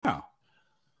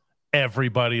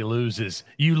Everybody loses.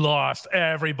 You lost.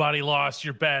 Everybody lost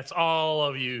your bets. All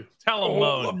of you. Tell them,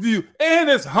 All Moan. of you. And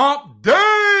it's hump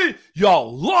day.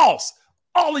 Y'all lost.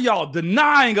 All of y'all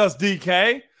denying us,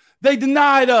 DK. They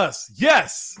denied us.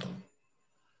 Yes.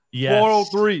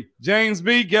 403. James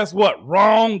B, guess what?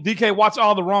 Wrong. DK, watch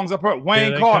all the wrongs up here.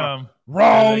 Wayne Carter.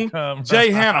 Wrong. Jay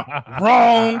Hanna.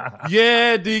 Wrong.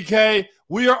 Yeah, DK.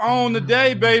 We are on the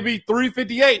day, baby.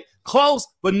 358. Close,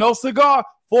 but no cigar.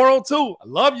 402. I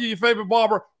love you, your favorite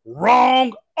barber.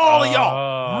 Wrong. All of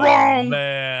y'all. Wrong.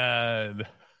 Man.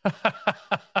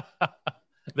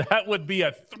 That would be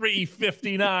a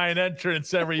 359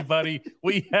 entrance, everybody.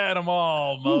 We had them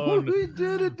all, Moan. We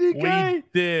did it,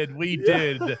 DK. We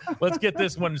did. Let's get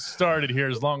this one started here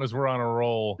as long as we're on a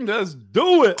roll. Let's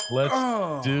do it.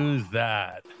 Let's do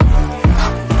that.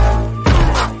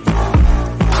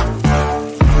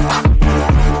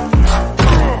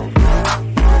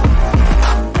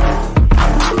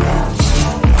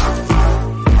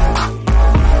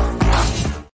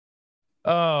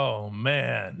 Oh,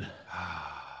 man.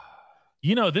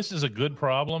 You know, this is a good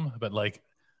problem, but like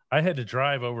I had to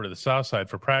drive over to the south side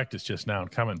for practice just now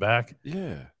and coming back.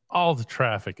 Yeah. All the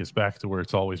traffic is back to where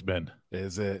it's always been.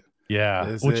 Is it?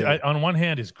 Yeah. Which on one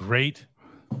hand is great,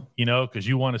 you know, because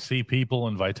you want to see people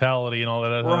and vitality and all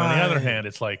that. Right. On the other hand,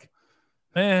 it's like,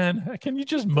 man, can you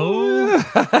just move?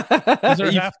 Does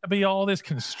there have to be all this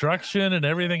construction and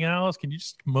everything else? Can you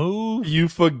just move? You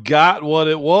forgot what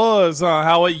it was,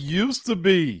 how it used to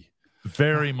be.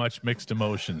 Very much mixed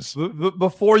emotions.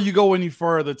 Before you go any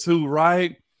further, too,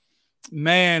 right?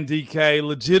 Man, DK,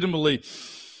 legitimately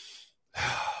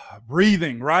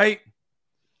breathing, right?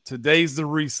 Today's the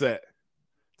reset.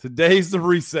 Today's the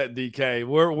reset, DK.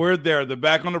 We're there. They're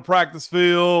back on the practice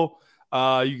field.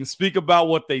 You can speak about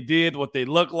what they did, what they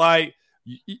look like.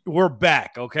 We're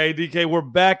back, okay, DK? We're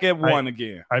back at one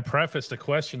again. I prefaced a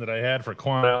question that I had for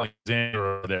Quan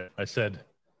Alexander over there. I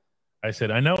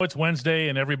said, I know it's Wednesday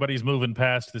and everybody's moving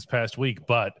past this past week,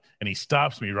 but, and he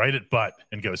stops me right at but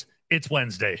and goes, it's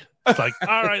Wednesday. It's like,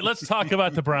 all right, let's talk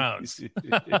about the Browns.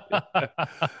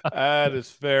 That is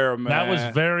fair, man. That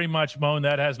was very much, Moan.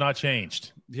 That has not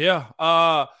changed. Yeah.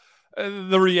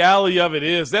 The reality of it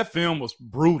is that film was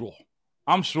brutal,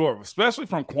 I'm sure, especially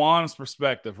from Quan's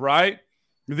perspective, right?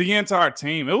 The entire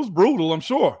team. It was brutal, I'm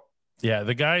sure. Yeah,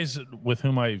 the guys with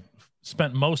whom I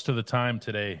spent most of the time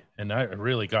today, and I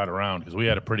really got around because we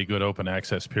had a pretty good open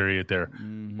access period there,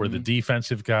 were the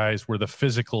defensive guys, were the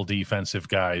physical defensive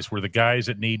guys, were the guys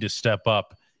that need to step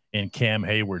up in Cam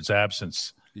Hayward's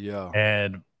absence. Yeah.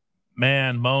 And,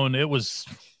 man, Moan, it was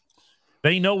 –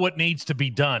 they know what needs to be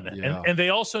done, and they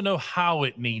also know how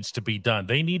it needs to be done.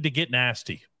 They need to get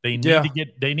nasty. They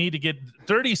need to get –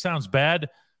 dirty sounds bad,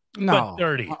 but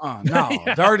dirty. No,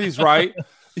 dirty's right.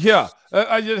 Yeah,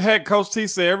 I just had Coach T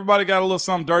say everybody got a little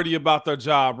something dirty about their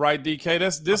job, right, DK?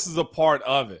 This is a part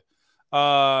of it.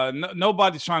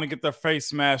 Nobody's trying to get their face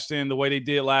smashed in the way they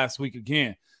did last week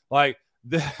again. Like,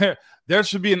 there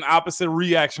should be an opposite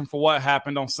reaction for what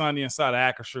happened on Sunday inside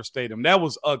of Acrisure Stadium. That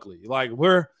was ugly. Like,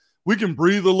 we can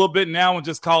breathe a little bit now and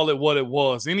just call it what it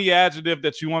was. Any adjective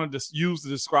that you wanted to use to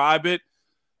describe it,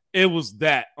 it was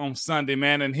that on Sunday,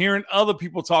 man. And hearing other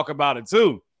people talk about it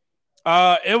too.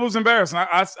 It was embarrassing.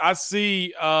 I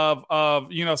see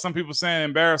some people saying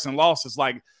embarrassing losses.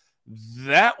 Like,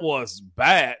 that was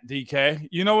bad, DK.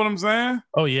 You know what I'm saying?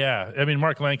 Oh, yeah. I mean,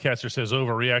 Mark Lancaster says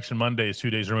overreaction Monday is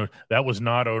 2 days removed. That was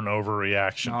not an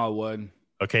overreaction. No, it wasn't.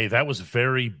 Okay, that was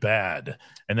very bad.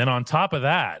 And then on top of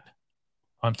that,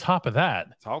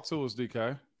 talk to us,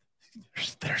 DK.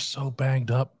 They're so banged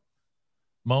up.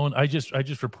 Moan, I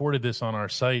just reported this on our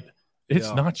site.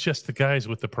 It's not just the guys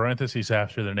with the parentheses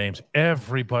after their names.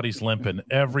 Everybody's limping.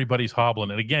 Everybody's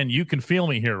hobbling. And again, you can feel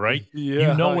me here, right?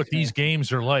 Yeah, you know what these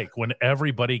games are like when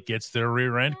everybody gets their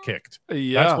rear end kicked.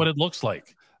 Yeah. That's what it looks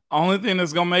like. Only thing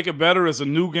that's going to make it better is a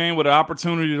new game with an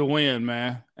opportunity to win,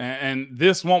 man. And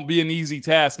this won't be an easy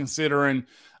task considering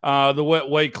the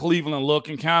way Cleveland looked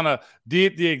and kind of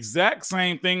did the exact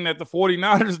same thing that the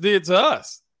 49ers did to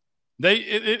us.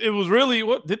 It was really –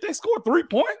 what did they score 3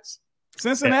 points?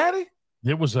 Cincinnati?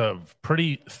 It was a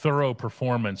pretty thorough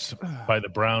performance by the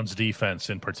Browns defense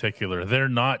in particular. They're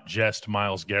not just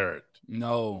Myles Garrett.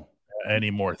 No.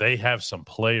 Anymore. They have some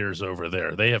players over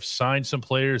there. They have signed some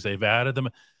players. They've added them.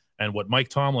 And what Mike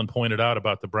Tomlin pointed out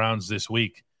about the Browns this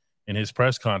week in his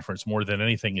press conference more than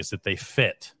anything is that they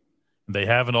fit. They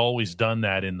haven't always done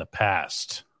that in the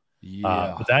past.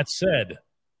 Yeah. But that said,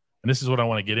 and this is what I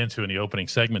want to get into in the opening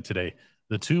segment today,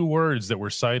 the two words that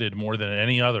were cited more than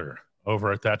any other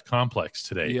over at that complex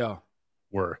today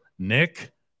were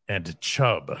Nick and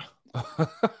Chubb.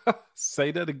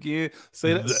 Say that again.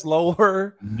 Say that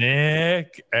slower.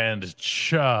 Nick and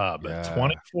Chubb,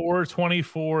 24,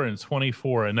 24, and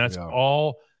 24. And that's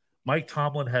all. Mike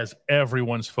Tomlin has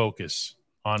everyone's focus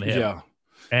on him. Yeah,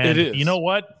 and it is. You know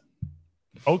what?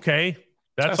 Okay,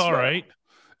 that's all right.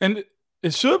 And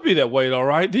it should be that way, though,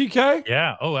 right, DK?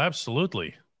 Yeah. Oh,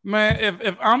 absolutely. Man,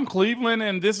 if I'm Cleveland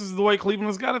and this is the way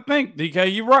Cleveland's got to think,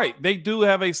 DK, you're right. They do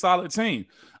have a solid team.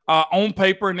 On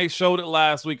paper, and they showed it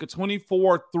last week, a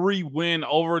 24-3 win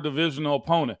over a divisional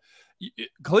opponent.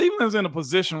 Cleveland's in a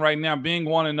position right now being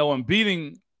 1-0 and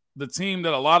beating the team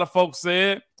that a lot of folks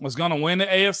said was going to win the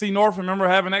AFC North. Remember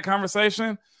having that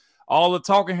conversation? All the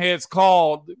talking heads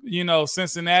called,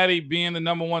 Cincinnati being the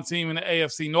number one team in the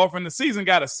AFC North, and the season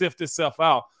got to sift itself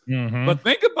out. Mm-hmm. But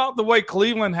think about the way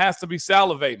Cleveland has to be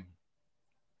salivating.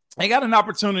 They got an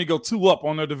opportunity to go 2-up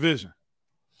on their division.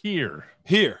 Here.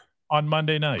 On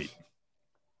Monday night.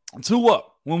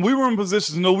 2-up. When we were in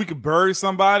position to know we could bury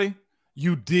somebody,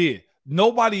 you did.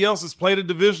 Nobody else has played a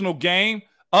divisional game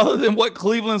other than what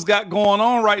Cleveland's got going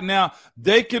on right now.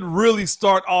 They could really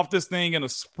start off this thing in a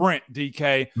sprint,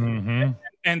 DK. Mm-hmm.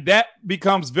 And that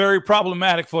becomes very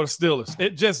problematic for the Steelers.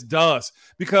 It just does.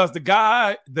 Because the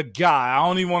guy, I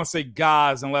don't even want to say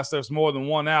guys unless there's more than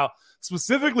one out,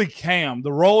 specifically Cam,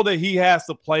 the role that he has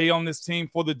to play on this team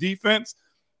for the defense,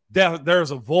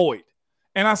 there's a void.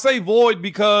 And I say void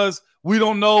because we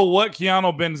don't know what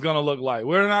Keanu Benton is going to look like.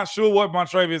 We're not sure what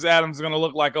Montravius Adams is going to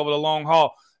look like over the long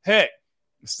haul. Heck,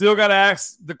 still got to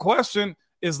ask the question,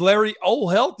 is Larry O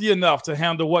healthy enough to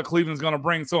handle what Cleveland's going to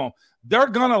bring to him? They're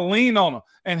going to lean on him.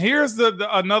 And here's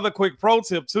another quick pro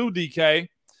tip too, DK.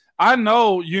 I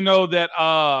know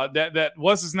that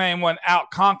what's his name went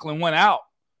out, Conklin went out,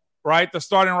 right? The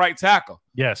starting right tackle.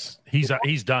 Yes, he's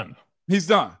done. He's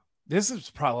done. This is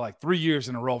probably like 3 years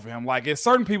in a row for him. Like, it's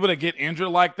certain people that get injured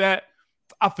like that,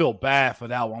 I feel bad for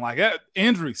that one. Like,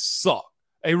 injuries suck.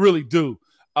 They really do.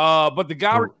 But the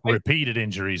guy repeated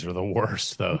injuries are the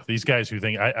worst, though. These guys who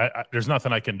think there's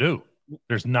nothing I can do.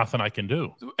 There's nothing I can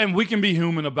do. And we can be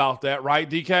human about that, right,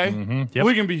 DK? Mm-hmm. Yep.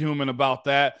 We can be human about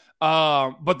that.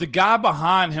 But the guy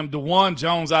behind him, DeJuan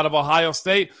Jones out of Ohio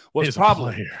State, was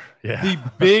probably the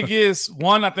biggest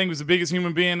one. I think was the biggest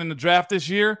human being in the draft this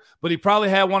year. But he probably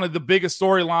had one of the biggest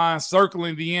storylines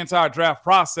circling the entire draft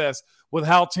process with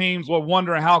how teams were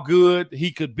wondering how good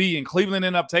he could be. And Cleveland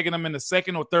ended up taking him in the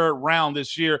second or third round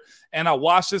this year. And I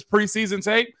watched his preseason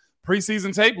tape.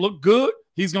 Preseason tape looked good.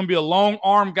 He's going to be a long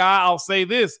arm guy. I'll say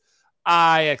this.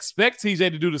 I expect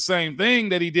TJ to do the same thing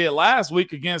that he did last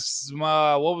week against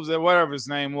whatever his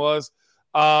name was,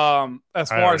 as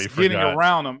far as getting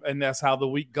around him. And that's how the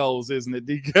week goes, isn't it,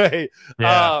 DK?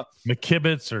 Yeah.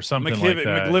 McKibbitz or something like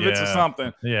that. McLivitz or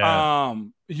something. Yeah.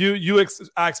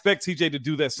 I expect TJ to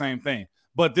do that same thing.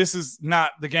 But this is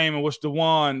not the game in which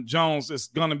DeJuan Jones is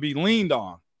going to be leaned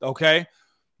on, okay?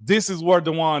 This is where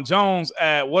DeJuan Jones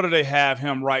at. What do they have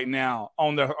him right now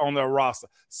on their roster?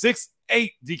 6'8",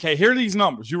 DK. Here are these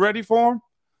numbers. You ready for them?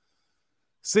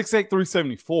 6'8",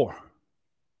 374.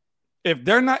 If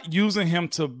they're not using him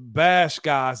to bash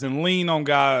guys and lean on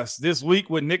guys this week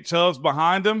with Nick Chubb's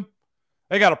behind him,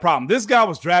 they got a problem. This guy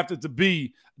was drafted to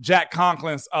be Jack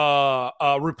Conklin's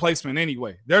replacement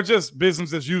anyway. They're just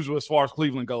business as usual as far as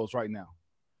Cleveland goes right now.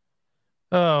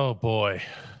 Oh, boy.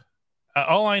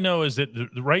 All I know is that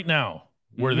right now,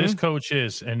 where this coach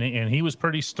is, and he was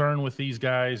pretty stern with these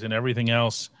guys and everything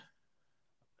else,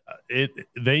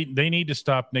 they need to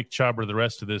stop Nick Chubb, or the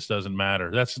rest of this doesn't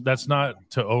matter. That's not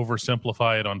to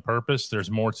oversimplify it on purpose. There's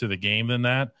more to the game than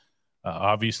that.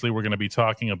 Obviously, we're going to be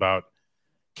talking about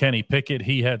Kenny Pickett.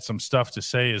 He had some stuff to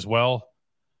say as well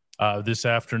this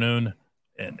afternoon,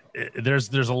 and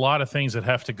there's a lot of things that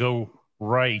have to go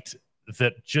right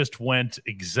that just went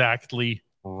exactly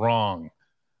wrong.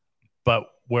 But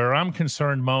where I'm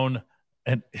concerned, Moan,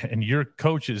 and your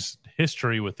coach's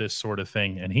history with this sort of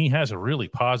thing, and he has a really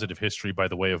positive history, by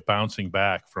the way, of bouncing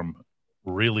back from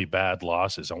really bad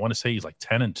losses. I want to say he's like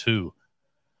 10-2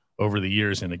 over the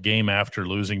years in a game after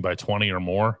losing by 20 or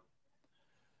more.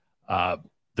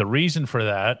 The reason for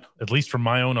that, at least from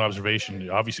my own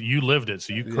observation, obviously you lived it,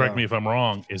 so you correct me if I'm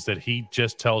wrong, is that he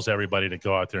just tells everybody to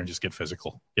go out there and just get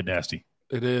physical, get nasty.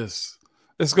 It is.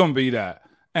 It's going to be that.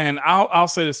 And I'll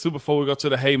say this too before we go to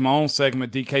the Hey Moan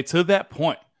segment, DK. To that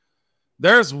point,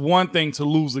 there's one thing to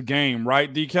lose a game,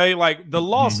 right, DK? Like, the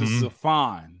losses are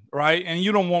fine, right? And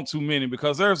you don't want too many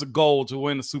because there's a goal to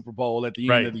win the Super Bowl at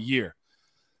the end of the year.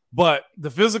 But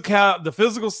the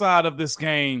physical side of this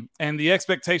game and the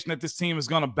expectation that this team is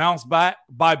going to bounce back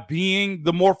by being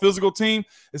the more physical team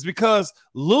is because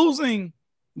losing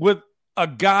with a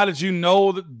guy that you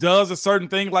know that does a certain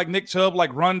thing like Nick Chubb,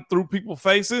 like run through people's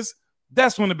faces,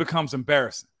 that's when it becomes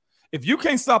embarrassing. If you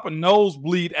can't stop a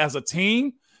nosebleed as a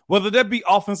team, whether that be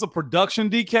offensive production,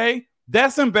 DK,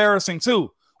 that's embarrassing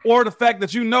too. Or the fact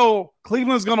that you know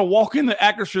Cleveland's going to walk into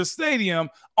Acrisure Stadium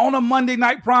on a Monday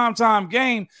night primetime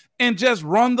game and just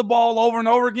run the ball over and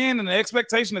over again and the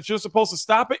expectation that you're supposed to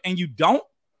stop it and you don't,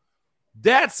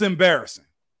 that's embarrassing.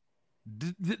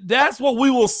 That's what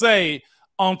we will say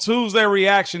on Tuesday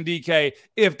Reaction, DK,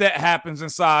 if that happens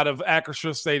inside of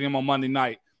Acrisure Stadium on Monday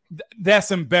night. That's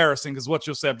embarrassing is what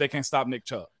you'll say if they can't stop Nick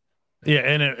Chubb. Yeah,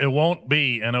 and it won't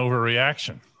be an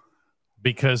overreaction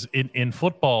because in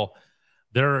football –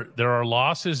 There are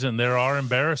losses and there are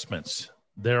embarrassments.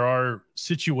 There are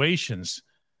situations.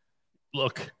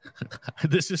 Look,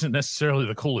 this isn't necessarily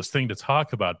the coolest thing to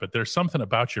talk about, but there's something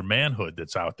about your manhood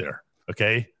that's out there.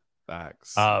 Okay.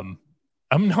 Facts. I'm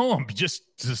just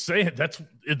to say it.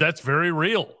 That's very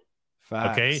real.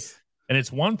 Facts. Okay. And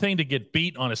it's one thing to get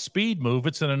beat on a speed move.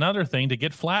 It's another thing to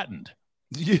get flattened.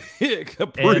 Yeah.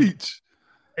 Preach.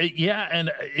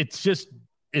 And it's just,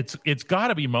 It's got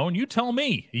to be, Moan. You tell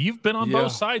me. You've been on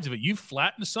both sides of it. You've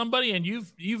flattened somebody, and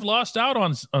you've lost out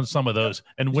on some of those.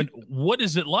 And what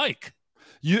is it like?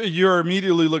 You're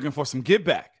immediately looking for some get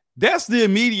back. That's the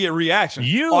immediate reaction.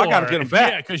 I got to get him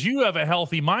back. Yeah, because you have a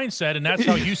healthy mindset, and that's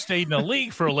how you stayed in the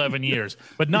league for 11 years.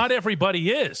 But not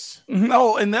everybody is.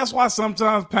 No, and that's why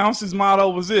sometimes Pounce's motto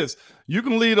was this: you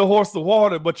can lead a horse to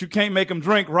water, but you can't make him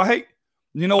drink, right?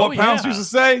 You know what Pounce used to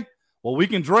say? Well, we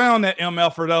can drown that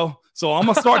MFer, though. So I'm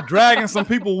going to start dragging some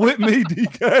people with me,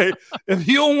 DK. If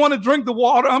you don't want to drink the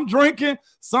water I'm drinking,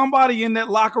 somebody in that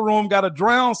locker room got to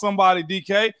drown somebody,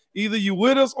 DK. Either you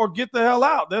with us or get the hell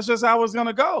out. That's just how it's going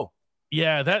to go.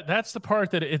 Yeah, that's the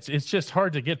part that it's just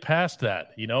hard to get past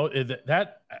that. You know,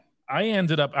 I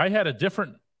had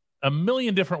a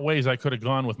million different ways I could have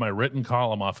gone with my written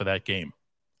column off of that game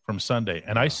from Sunday,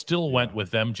 and I still went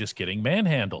with them just getting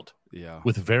manhandled. Yeah.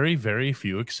 With very, very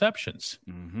few exceptions.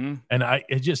 Mm-hmm. And I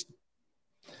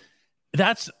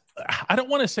don't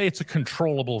want to say it's a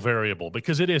controllable variable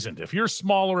because it isn't. If you're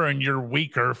smaller and you're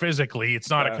weaker physically, it's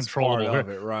not a controllable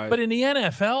variable. Right. But in the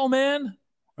NFL, man,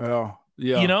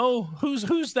 you know,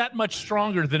 who's that much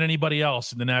stronger than anybody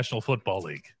else in the National Football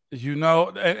League? You know,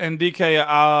 and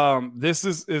DK, this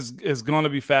is going to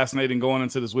be fascinating going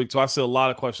into this week. So I see a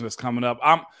lot of questions that's coming up.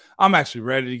 I'm actually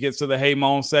ready to get to the Hey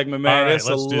Moan segment, man. There's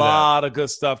a lot of good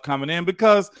stuff coming in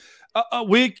because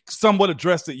we somewhat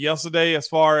addressed it yesterday as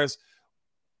far as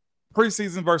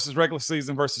preseason versus regular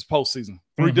season versus postseason,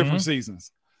 three different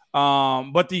seasons.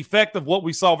 But the effect of what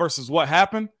we saw versus what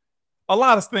happened, a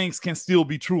lot of things can still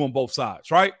be true on both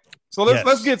sides, right? So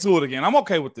let's get to it again. I'm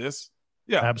okay with this.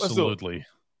 Yeah, absolutely.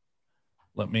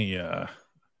 Let me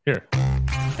here.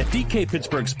 At DK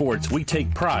Pittsburgh Sports, we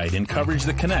take pride in coverage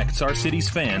that connects our city's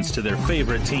fans to their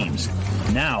favorite teams.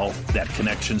 Now, that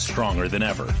connection's stronger than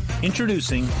ever.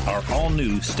 Introducing our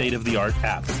all-new state-of-the-art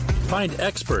app. Find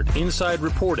expert inside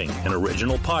reporting and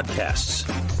original podcasts.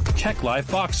 Check live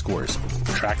box scores.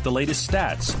 Track the latest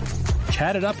stats.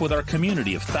 Chat it up with our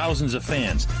community of thousands of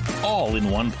fans, all in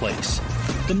one place.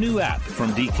 The new app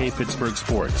from DK Pittsburgh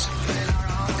Sports.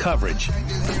 Coverage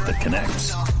that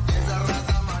connects.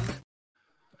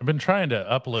 I've been trying to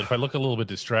upload. If I look a little bit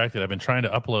distracted, I've been trying to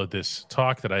upload this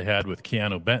talk that I had with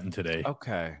Keanu Benton today.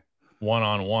 Okay.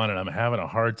 One-on-one, and I'm having a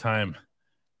hard time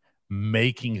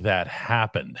making that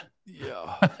happen.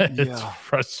 Yeah. It's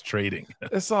frustrating.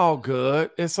 It's all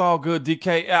good. It's all good,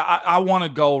 DK. I want to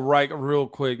go real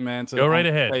quick, man. Go right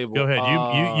ahead. Go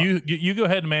ahead. You go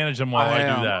ahead and manage them while I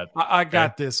do that. I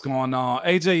got this going on.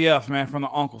 AJF, man, from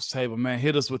the Uncle's Table, man,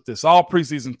 hit us with this. All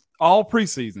preseason.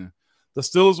 The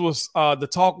Steelers the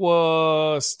talk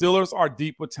was Steelers are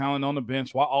deep with talent on the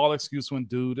bench while all excuse when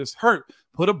dude is hurt.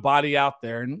 Put a body out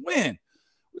there and win.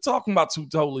 We're talking about two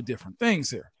totally different things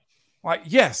here. Like,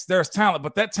 yes, there's talent,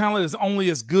 but that talent is only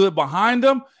as good behind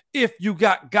them if you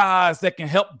got guys that can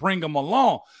help bring them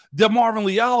along. DeMarvin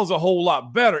Leal is a whole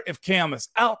lot better if Cam is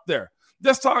out there.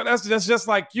 That's just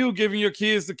like you giving your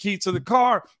kids the key to the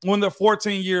car when they're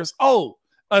 14 years old,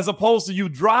 as opposed to you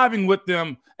driving with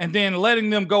them and then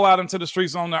letting them go out into the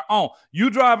streets on their own.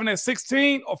 You driving at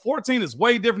 16 or 14 is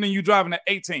way different than you driving at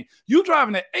 18. You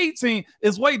driving at 18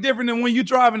 is way different than when you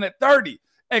driving at 30.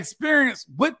 Experience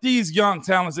with these young,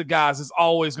 talented guys is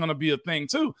always going to be a thing,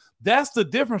 too. That's the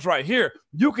difference right here.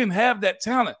 You can have that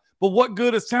talent, but what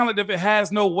good is talent if it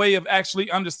has no way of actually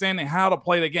understanding how to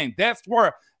play the game? That's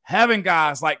where having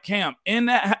guys like Cam in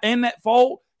that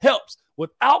fold helps.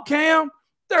 Without Cam,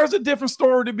 there's a different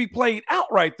story to be played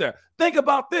out right there. Think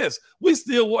about this. We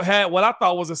still had what I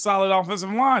thought was a solid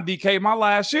offensive line, DK, my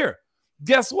last year.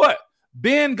 Guess what?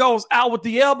 Ben goes out with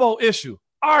the elbow issue.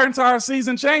 Our entire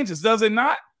season changes, does it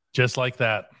not? Just like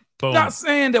that. Boom. Not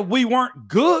saying that we weren't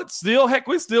good still. Heck,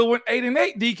 we still went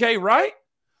 8-8, DK, right?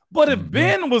 But if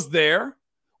Ben was there,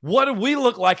 what do we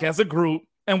look like as a group?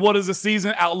 And what does the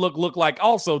season outlook look like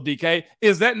also, DK?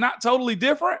 Is that not totally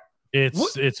different?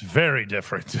 It's very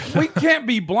different. We can't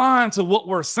be blind to what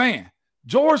we're saying.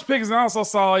 George Pickens, I also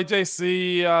saw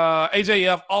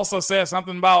AJF also said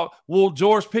something about, will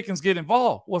George Pickens get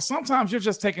involved? Well, sometimes you're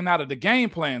just taken out of the game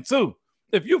plan too.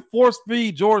 If you force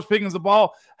feed George Pickens the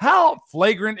ball, how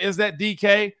flagrant is that,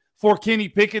 DK, for Kenny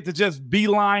Pickett to just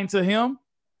beeline to him?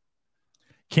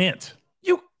 Can't.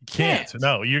 You can't.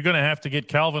 No, you're going to have to get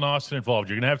Calvin Austin involved.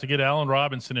 You're going to have to get Allen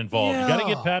Robinson involved. Yeah. You got to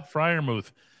get Pat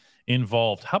Freiermuth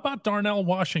involved. How about Darnell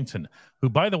Washington, who,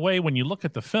 by the way, when you look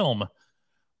at the film,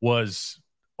 was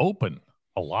open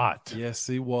a lot. Yes,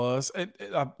 he was.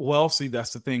 Well, see,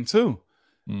 that's the thing too.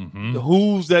 Mm-hmm.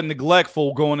 Who's that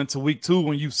neglectful going into week 2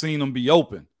 when you've seen them be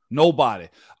open? Nobody.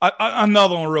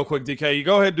 Another one real quick, DK. You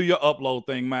go ahead and do your upload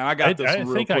thing, man. I got this one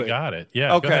real quick. I got it.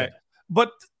 Yeah. Okay.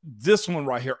 But this one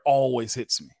right here always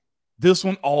hits me. This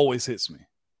one always hits me.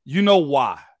 You know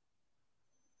why?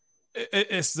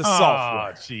 It's the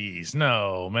software. Oh, jeez.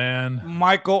 No, man.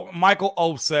 Michael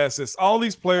O says this. All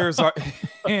these players are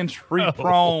injury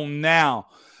prone now.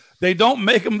 They don't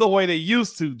make them the way they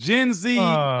used to. Gen Z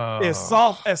is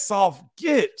soft as soft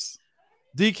gets.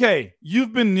 DK,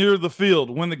 you've been near the field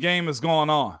when the game is going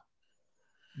on.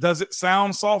 Does it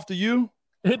sound soft to you?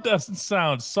 It doesn't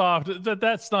sound soft.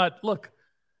 That's not. Look,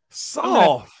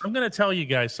 soft. I'm going to tell you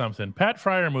guys something. Pat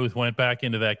Freiermuth went back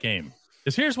into that game.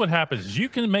 Because here's what happens. Is you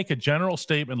can make a general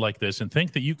statement like this and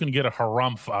think that you can get a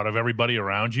harumph out of everybody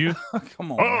around you.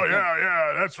 Come on. Oh,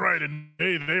 yeah, that's right. And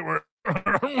they were.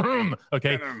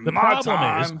 Okay. The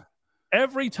problem is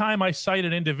every time I cite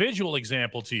an individual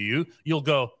example to you, you'll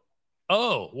go,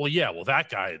 oh, well, yeah, well,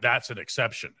 that guy, that's an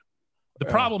exception. The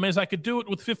problem is I could do it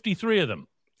with 53 of them.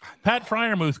 Pat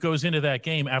Freiermuth goes into that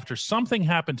game after something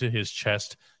happened to his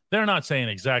chest. They're not saying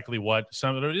exactly what.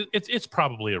 It's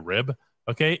probably a rib,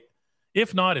 okay?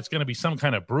 If not, it's going to be some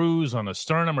kind of bruise on the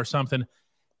sternum or something.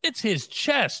 It's his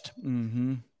chest.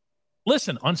 Mm-hmm.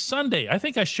 Listen, on Sunday, I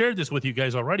think I shared this with you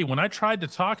guys already. When I tried to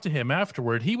talk to him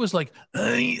afterward, he was like,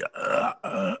 okay?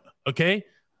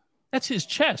 That's his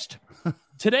chest.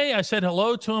 Today, I said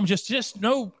hello to him, just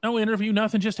no interview,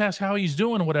 nothing, just ask how he's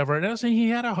doing or whatever. And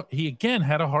he again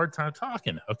had a hard time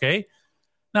talking, okay?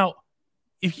 Now,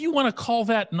 if you want to call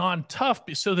that non-tough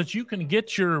so that you can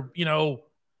get your,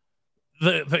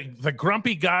 the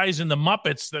grumpy guys in the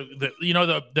Muppets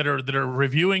that are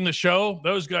reviewing the show,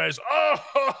 those guys,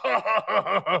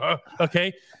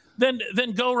 okay,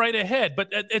 then go right ahead. But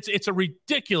it's a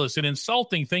ridiculous and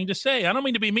insulting thing to say. I don't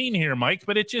mean to be mean here, Mike,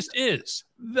 but it just is.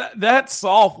 That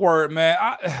software, man.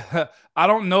 I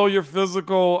don't know your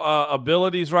physical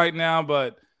 13abilities right now,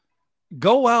 but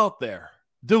go out there,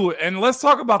 do it, and let's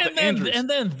talk about injuries. And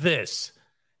then this.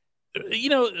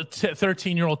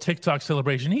 13-year-old TikTok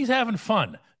celebration. He's having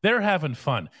fun. They're having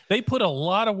fun. They put a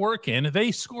lot of work in.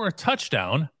 They score a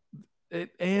touchdown.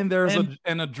 And there's an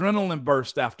adrenaline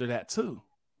burst after that, too.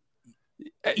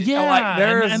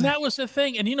 Yeah, and that was the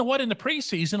thing. And you know what? In the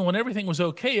preseason, when everything was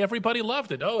okay, everybody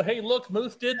loved it. Oh, hey, look,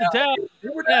 Muth did the dab.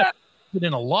 But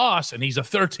in a loss, and he's a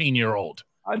 13-year-old.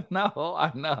 I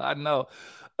know.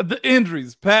 The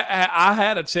injuries. Pat, I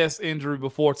had a chest injury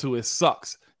before, too. It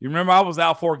sucks. You remember I was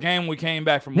out for a game. We came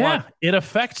back from lunch. It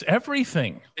affects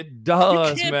everything. It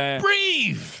does, you can't man.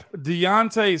 Breathe.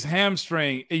 Deontay's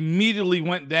hamstring immediately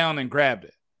went down and grabbed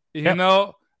it.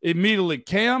 Immediately.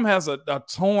 Cam has a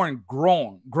torn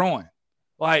groin.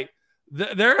 Like,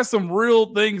 there are some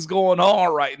real things going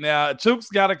on right now. Chook's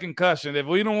got a concussion. If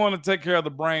we don't want to take care of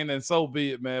the brain, then so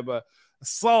be it, man. But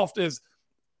soft is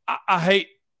 – I hate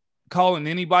calling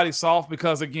anybody soft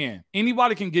because, again,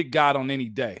 anybody can get God on any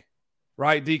day.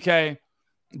 Right, DK?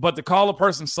 But to call a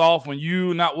person soft when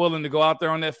you're not willing to go out there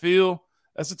on that field,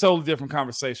 that's a totally different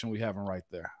conversation we're having right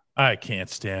there. I can't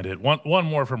stand it. One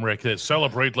more from Rick. That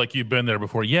celebrate like you've been there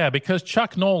before. Yeah, because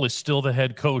Chuck Noll is still the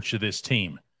head coach of this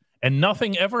team. And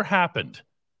nothing ever happened.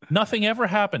 Nothing ever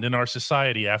happened in our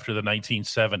society after the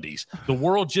 1970s. The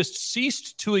world just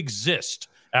ceased to exist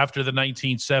after the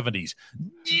 1970s.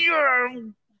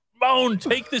 Ramon,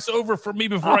 take this over for me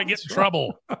before I get in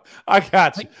trouble. I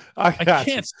got you. I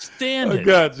can't stand it. I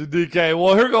got you, DK.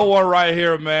 Well, here go one right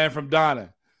here, man, from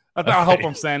Donna. I hope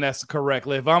I'm saying that's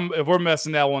correctly. If we're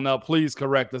messing that one up, please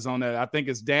correct us on that. I think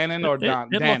it's Dannon or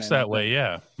not. It looks that way,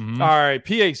 yeah. Mm-hmm. All right,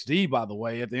 PhD, by the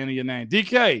way, at the end of your name.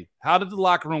 DK, how did the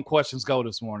locker room questions go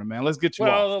this morning, man? Let's get you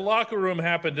off. The locker room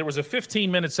happened. There was a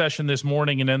 15-minute session this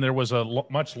morning, and then there was a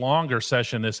much longer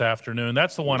session this afternoon.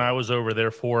 That's the one I was over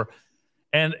there for.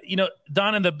 And,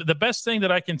 Don, and the best thing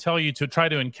that I can tell you to try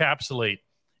to encapsulate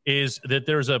is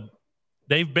that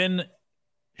they've been –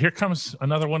 here comes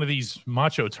another one of these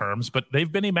macho terms, but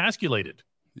they've been emasculated.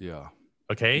 Yeah.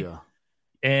 Okay. Yeah.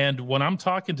 And when I'm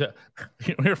talking to,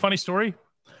 hear a funny story.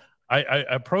 I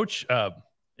approach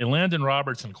Landon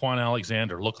Roberts and Quan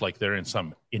Alexander look like they're in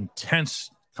some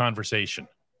intense conversation.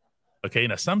 Okay.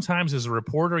 Now, sometimes as a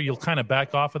reporter, you'll kind of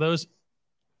back off of those.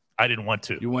 I didn't want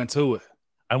to. You went to it.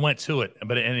 I went to it.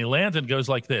 And Landon goes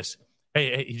like this.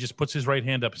 Hey, he just puts his right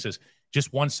hand up and says,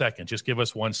 just 1 second. Just give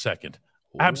us 1 second.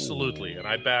 Absolutely. And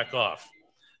I back off.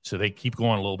 So they keep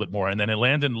going a little bit more. And then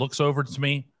Landon looks over to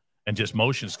me and just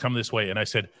motions, come this way. And I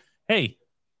said, hey,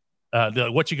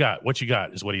 what you got? What you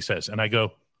got is what he says. And I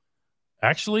go,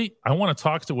 actually, I want to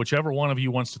talk to whichever one of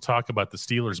you wants to talk about the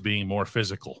Steelers being more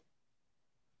physical.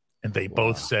 And they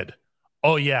both said,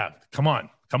 oh, yeah, come on.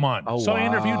 Oh, so I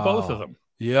interviewed both of them.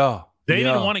 Yeah. They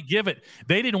didn't want to give it.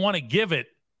 They didn't want to give it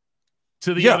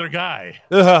to the other guy.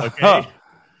 Okay.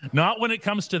 Not when it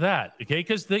comes to that, okay?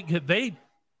 Because they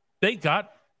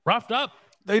got roughed up.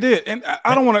 They did, and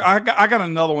I don't want to. I got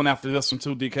another one after this one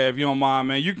too, DK. If you don't mind,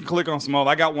 man, you can click on some other.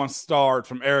 I got one starred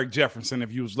from Eric Jefferson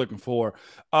if you was looking for.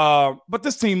 But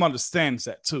this team understands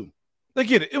that too. They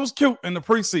get it. It was cute in the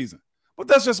preseason, but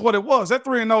that's just what it was. That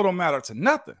 3-0 don't matter to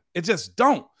nothing. It just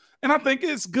don't. And I think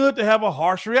it's good to have a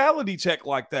harsh reality check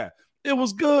like that. It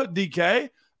was good, DK.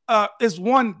 It's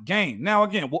one game. Now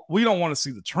again, we don't want to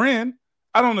see the trend.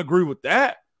 I don't agree with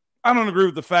that. I don't agree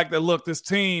with the fact that, look, this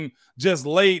team just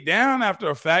laid down after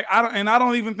a fact. I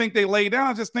don't even think they laid down.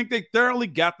 I just think they thoroughly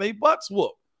got their butts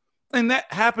whooped. And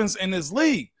that happens in this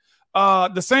league.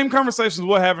 The same conversations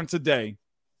we're having today,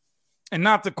 and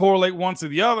not to correlate one to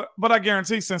the other, but I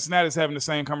guarantee Cincinnati's having the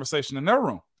same conversation in their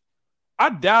room. I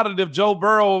doubt it if Joe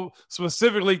Burrow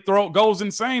specifically goes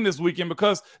insane this weekend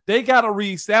because they got to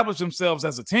reestablish themselves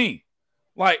as a team.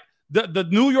 Like the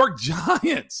New York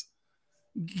Giants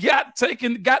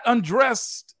got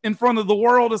undressed in front of the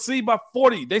world to see by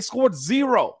 40. They scored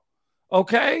 0.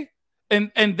 Okay.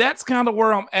 And that's kind of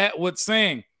where I'm at with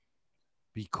saying,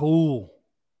 be cool.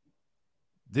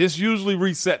 This usually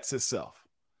resets itself.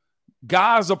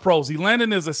 Guys are pros.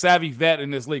 Landon is a savvy vet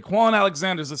in this league. Quan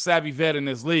Alexander is a savvy vet in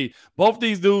this league. Both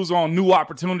these dudes are on new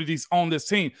opportunities on this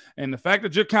team. And the fact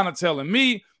that you're kind of telling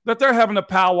me that they're having a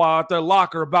powwow at their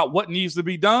locker about what needs to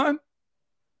be done,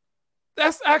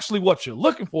 that's actually what you're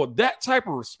looking for. That type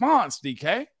of response,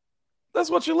 DK. That's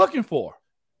what you're looking for.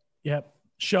 Yep.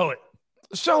 Show it.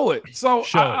 So,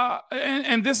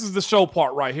 and this is the show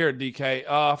part right here,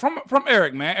 DK. From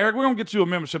Eric, man. Eric, we're going to get you a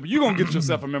membership. You're going to get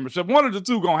yourself a membership. One of the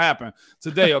two going to happen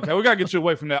today, okay? We got to get you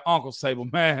away from that uncle's table,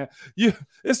 man.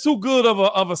 It's too good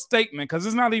of a statement because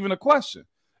it's not even a question.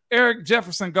 Eric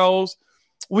Jefferson goes,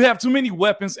 we have too many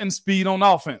weapons and speed on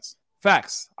offense.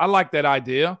 Facts. I like that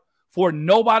idea. For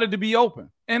nobody to be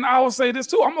open. And I will say this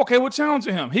too. I'm okay with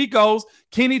challenging him. He goes,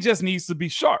 Kenny just needs to be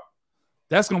sharp.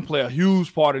 That's going to play a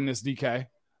huge part in this, DK.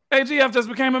 AGF just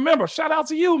became a member. Shout out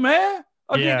to you, man.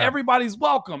 Again, everybody's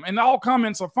welcome and all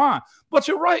comments are fine. But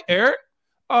you're right, Eric.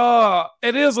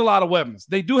 It is a lot of weapons.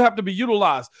 They do have to be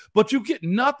utilized. But you get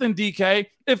nothing, DK,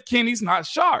 if Kenny's not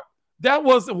sharp. That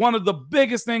was one of the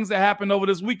biggest things that happened over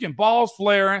this weekend. Balls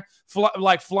flaring,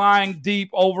 flying deep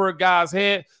over a guy's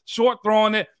head, short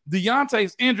throwing it.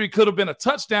 Deontay's injury could have been a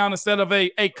touchdown instead of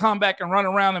a comeback and run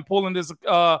around and pulling this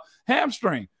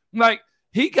hamstring. Like,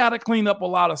 he got to clean up a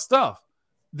lot of stuff.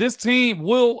 This team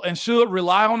will and should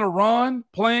rely on the run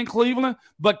playing Cleveland,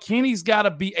 but Kenny's got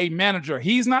to be a manager.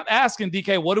 He's not asking,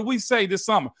 DK, what did we say this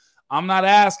summer? I'm not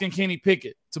asking Kenny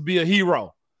Pickett to be a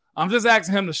hero. I'm just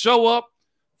asking him to show up,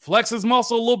 flex his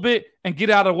muscle a little bit, and get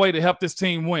out of the way to help this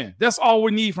team win. That's all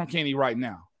we need from Kenny right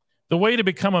now. The way to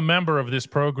become a member of this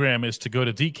program is to go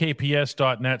to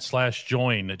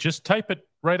dkps.net/join. Just type it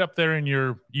right up there in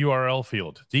your URL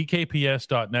field,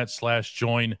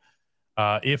 dkps.net/join.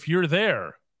 If you're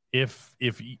there, if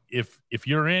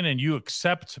you're in and you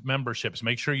accept memberships,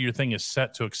 make sure your thing is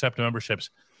set to accept memberships.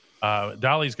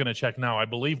 Dolly's going to check now. I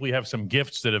believe we have some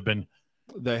gifts that have been.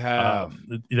 They have.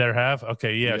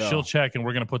 Okay, yeah, she'll check, and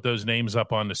we're going to put those names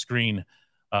up on the screen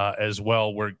as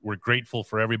well. We're grateful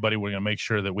for everybody. We're going to make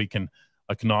sure that we can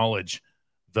acknowledge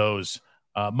those.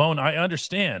 Moan, I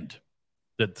understand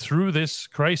that through this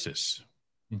crisis,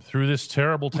 through this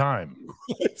terrible time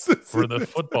for the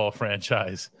football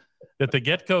franchise, at the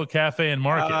Get-Go Cafe and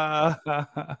Market,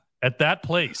 at that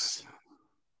place.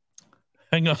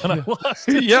 Hang on, I lost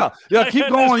it. Yeah, keep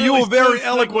going. You were very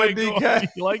eloquent, DK.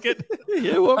 You like it?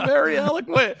 You were very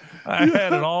eloquent. I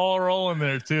had it all rolling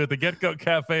there, too. At the Get-Go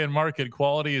Cafe and Market,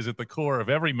 quality is at the core of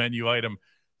every menu item.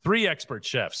 3 expert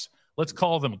chefs. Let's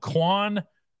call them Quan,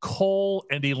 Cole,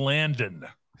 and Elandon.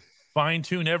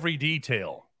 Fine-tune every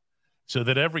detail so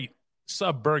that every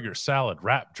sub, burger, salad,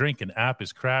 wrap, drink, and app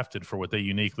is crafted for what they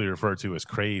uniquely refer to as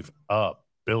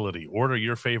crave-ability. Order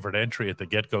your favorite entry at the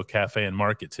Get-Go Cafe and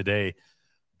Market today.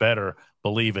 Better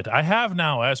believe it. I have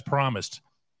now, as promised,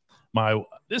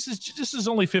 this is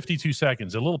only 52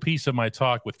 seconds, a little piece of my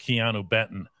talk with Keanu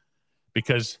Benton,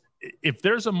 because if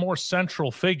there's a more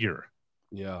central figure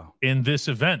in this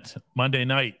event Monday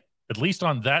night, at least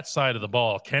on that side of the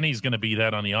ball, Kenny's going to be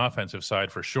that on the offensive side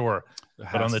for sure.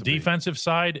 But on the defensive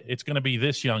side, it's going to be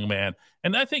this young man.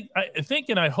 And I think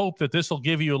and I hope that this will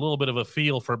give you a little bit of a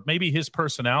feel for maybe his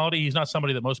personality. He's not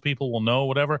somebody that most people will know,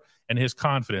 whatever, and his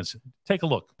confidence. Take a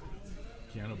look.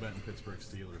 Keanu Benton, Pittsburgh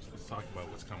Steelers. Let's talk about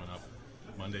what's coming up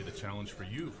Monday, the challenge for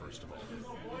you, first of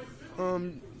all.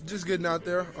 Just getting out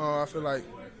there. I feel like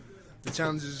the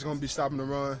challenge is going to be stopping the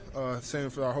run, same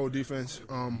for our whole defense.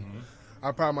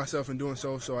 I pride myself in doing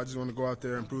so I just want to go out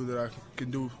there and prove that I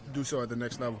can do so at the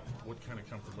next level. What kind of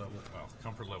comfort level? Well,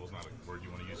 comfort level is not a word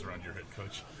you want to use around your head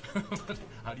coach. But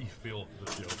how do you feel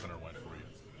that the opener went for you?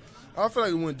 I feel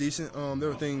like it went decent. There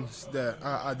were things that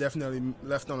I definitely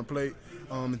left on the plate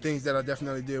and things that I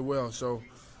definitely did well. So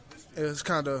it was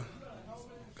kind of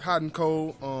hot and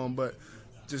cold, but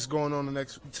just going on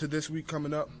to this week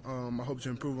coming up, I hope to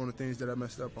improve on the things that I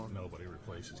messed up on. Nobody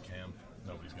replaces Cam.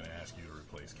 Nobody's going to ask you to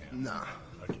replace Cam. Nah.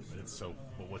 Okay,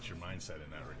 but what's your mindset in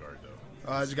that regard,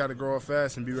 though? I just got to grow up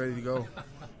fast and be ready to go.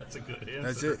 That's a good answer.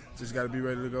 That's it. Just got to be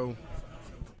ready to go.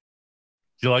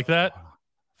 You like that?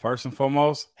 First and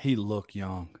foremost, he look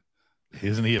young.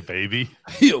 Isn't he a baby?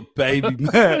 He a baby,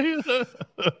 man.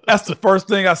 That's the first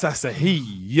thing I said. I said, he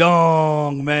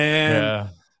young, man.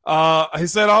 Yeah. He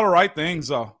said all the right things,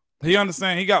 though. He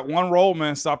understand he got one role,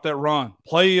 man. Stop that run.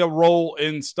 Play a role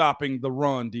in stopping the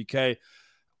run, DK.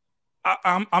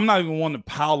 I'm not even one to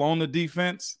pile on the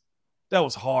defense. That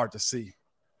was hard to see.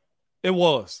 It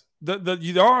was. The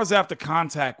yards after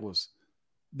contact was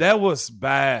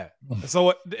bad.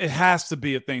 So it has to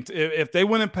be a thing. If they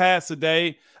went and passed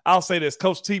today, I'll say this.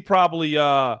 Coach T probably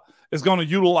is going to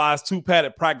utilize 2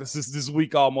 padded practices this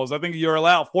week almost. I think you're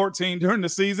allowed 14 during the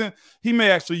season. He may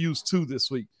actually use 2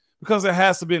 this week because there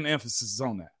has to be an emphasis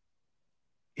on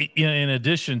that. In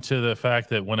addition to the fact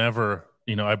that whenever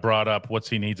I brought up what's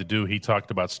he need to do, he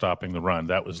talked about stopping the run.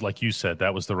 That was, like you said,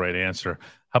 that was the right answer.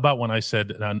 How about when I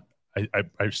said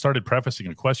I started prefacing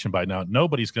a question by now,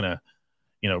 nobody's going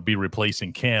to be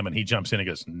replacing Cam, and he jumps in and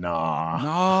goes,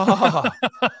 nah.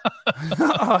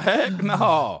 No, heck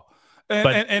no.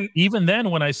 And even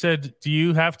then, when I said, do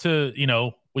you have to,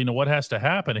 what has to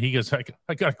happen? He goes,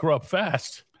 I got to grow up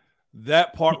fast.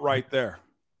 That part right there.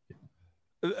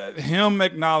 Him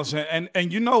acknowledging,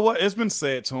 and you know what? It's been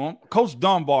said to him. Coach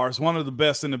Dunbar is one of the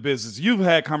best in the business. You've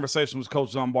had conversations with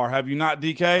Coach Dunbar, have you not,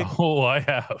 DK? Oh, I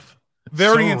have.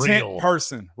 Very intent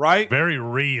person, right? Very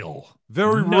real.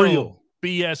 Very real.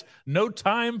 BS. No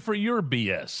time for your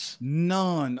BS.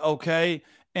 None. Okay.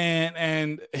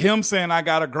 And him saying I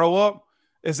gotta grow up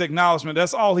is acknowledgement.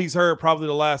 That's all he's heard probably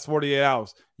the last 48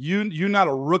 hours. You're not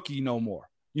a rookie no more.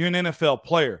 You're an NFL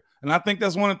player. And I think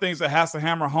that's one of the things that has to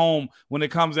hammer home when it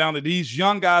comes down to these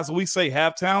young guys that we say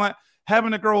have talent,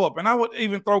 having to grow up. And I would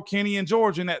even throw Kenny and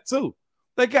George in that too.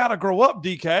 They gotta grow up,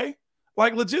 DK.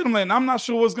 Like legitimately, and I'm not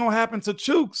sure what's gonna happen to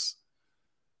Chooks.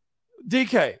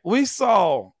 DK, we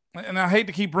saw, and I hate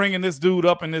to keep bringing this dude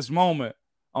up in this moment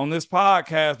on this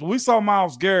podcast, but we saw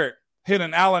Myles Garrett hit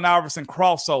an Allen Iverson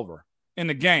crossover in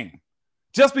the game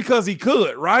just because he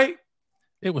could, right?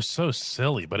 It was so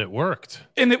silly, but it worked.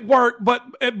 And it worked, but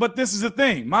this is the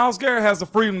thing. Myles Garrett has the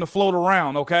freedom to float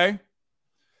around, okay?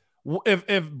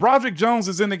 If Broderick Jones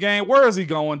is in the game, where is he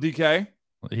going, DK?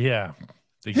 Yeah,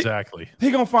 exactly. He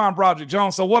going to find Broderick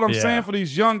Jones. So what I'm saying for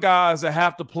these young guys that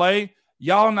have to play,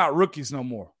 y'all not rookies no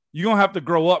more. You're going to have to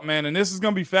grow up, man. And this is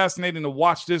going to be fascinating to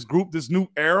watch this group, this new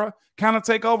era, kind of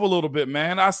take over a little bit,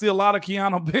 man. I see a lot of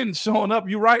Keanu Benton showing up.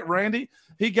 You're right, Randy.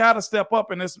 He got to step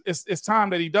up, and it's time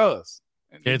that he does.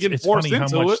 It's funny how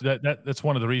much that's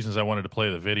one of the reasons I wanted to play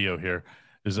the video here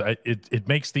is it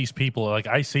makes these people, like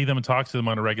I see them and talk to them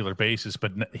on a regular basis,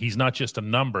 but he's not just a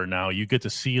number now. You get to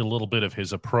see a little bit of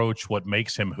his approach, what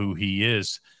makes him who he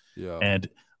is. Yeah. And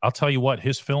I'll tell you what,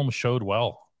 his film showed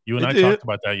well. You and I talked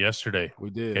about that yesterday. We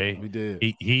did. Okay? We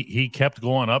did. He kept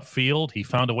going upfield. He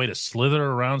found a way to slither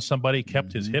around somebody,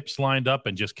 kept his hips lined up,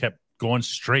 and just kept going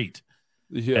straight.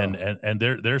 Yeah. And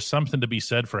there's something to be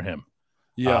said for him.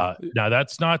 Yeah. Now,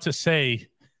 that's not to say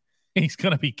he's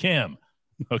going to be Cam.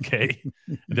 Okay.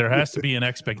 There has to be an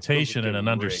expectation and an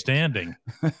understanding.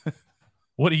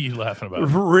 What are you laughing about?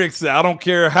 Rick said, I don't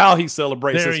care how he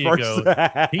celebrates there his you first.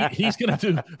 go. He's going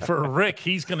to do, for Rick,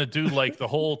 he's going to do like the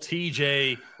whole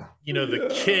TJ, the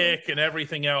kick and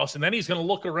everything else. And then he's going to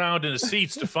look around in the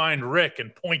seats to find Rick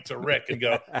and point to Rick and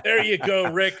go, there you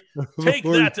go, Rick. Take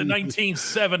that to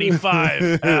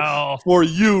 1975, pal. For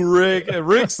you, Rick. And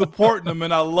Rick's supporting him,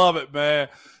 and I love it, man.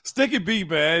 Sticky B,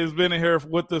 man, has been in here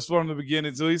with us from the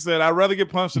beginning. So he said, I'd rather get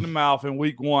punched in the mouth in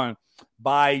week 1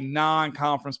 by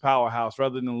non-conference powerhouse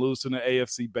rather than lose to the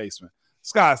AFC basement.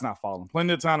 Sky's not falling.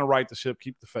 Plenty of time to right the ship.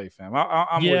 Keep the faith, fam.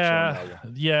 I'm with you on that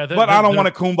one. Yeah. But I don't want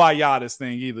to kumbaya this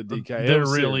thing either, DK. There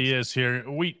really is here.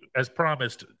 We, as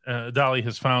promised, Dolly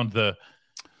has found the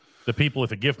people with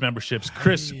the gift memberships.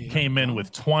 Chris came in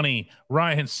with 20,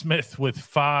 Ryan Smith with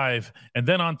 5, and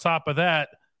then on top of that,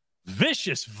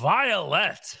 Vicious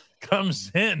Violet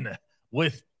comes in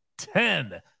with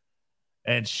 10,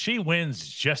 and she wins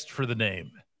just for the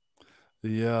name.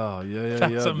 Yeah.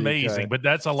 That's amazing. DK. But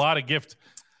that's a lot of gift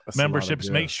memberships.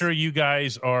 Make sure you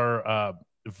guys are,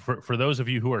 for those of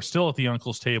you who are still at the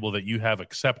uncle's table, that you have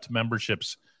accept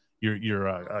memberships,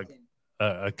 your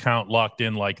account locked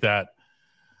in like that.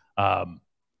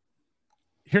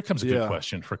 Here comes a good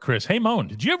question for Chris. Hey, Moan,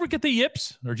 did you ever get the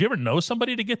yips? Or did you ever know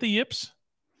somebody to get the yips?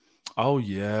 Oh,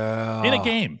 yeah. In a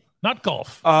game, not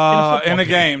golf. In a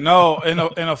game. No, in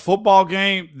a football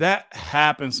game, that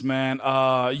happens, man.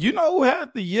 You know who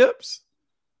had the yips?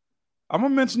 I'm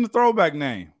going to mention the throwback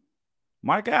name.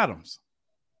 Mike Adams.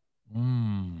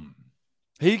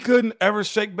 He couldn't ever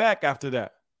shake back after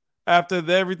that. After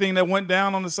everything that went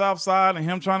down on the South Side and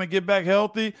him trying to get back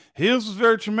healthy, his was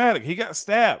very traumatic. He got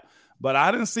stabbed. But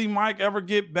I didn't see Mike ever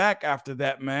get back after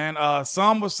that, man.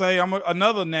 Some would say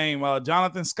another name,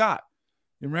 Jonathan Scott.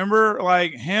 You remember,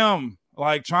 him,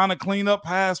 trying to clean up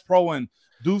pass pro and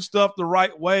do stuff the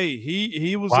right way.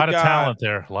 He was a lot of talent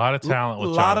there. A lot of talent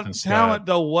with Jonathan Scott. A lot of talent,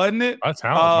 though, wasn't it? A lot of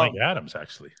talent with Mike Adams,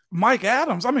 actually. Mike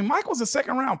Adams. I mean, Mike was a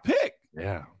second-round pick.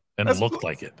 Yeah, and it looked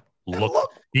like it.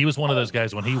 He was one of those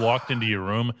guys, when he walked into your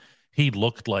room, he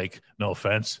looked like, no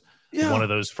offense, one of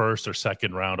those first or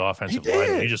second round offensive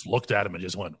linemen. You just looked at him and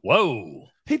just went, whoa.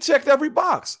 He checked every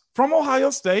box. From Ohio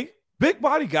State, big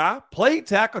body guy, played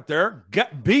tackle there,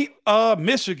 beat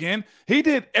Michigan. He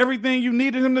did everything you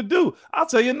needed him to do. I'll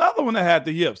tell you another one that had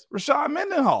the yips, Rashad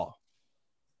Mendenhall.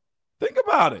 Think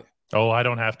about it. Oh, I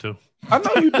don't have to. I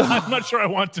know you don't. I'm not sure I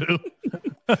want to.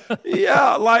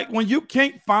 Yeah, when you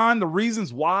can't find the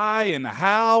reasons why and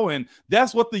how, and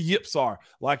that's what the yips are.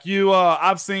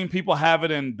 I've seen people have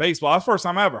it in baseball. That's the first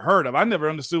time I ever heard of. I never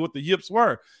understood what the yips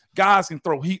were. Guys can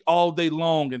throw heat all day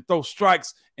long and throw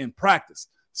strikes in practice.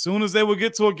 Soon as they will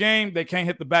get to a game, they can't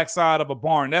hit the backside of a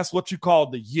barn. That's what you call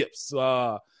the yips.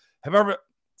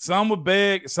 Some would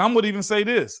beg, some would even say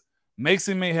this.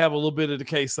 Mason may have a little bit of the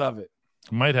case of it.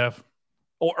 Might have.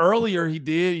 Or earlier he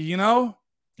did,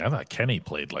 I thought Kenny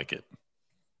played like it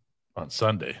on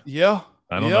Sunday. Yeah.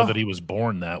 I don't know that he was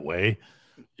born that way,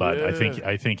 but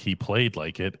I think he played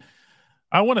like it.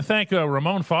 I want to thank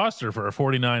Ramon Foster for a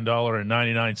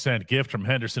 $49.99 gift from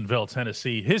Hendersonville,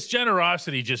 Tennessee. His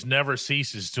generosity just never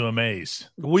ceases to amaze.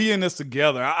 We in this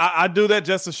together. I do that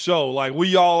just to show,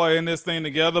 we all are in this thing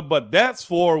together, but that's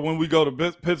for when we go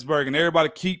to Pittsburgh and everybody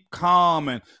keep calm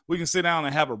and we can sit down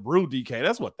and have a brew, DK.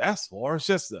 That's what that's for. It's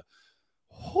just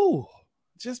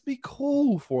just be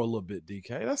cool for a little bit,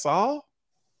 DK. That's all.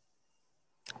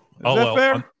 Is that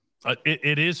fair?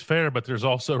 It is fair, but there's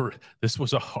also this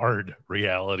was a hard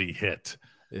reality hit.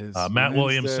 Matt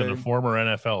Williamson, a former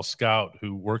NFL scout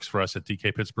who works for us at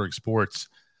DK Pittsburgh Sports,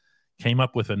 came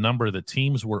up with a number that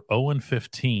teams were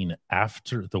 0-15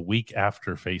 after the week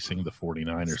after facing the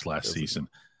 49ers last season.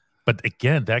 But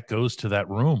again, that goes to that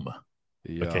room,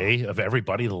 of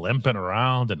everybody limping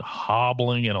around and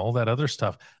hobbling and all that other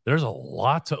stuff. There's a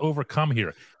lot to overcome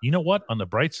here. You know what? On the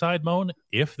bright side, Moan,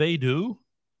 if they do,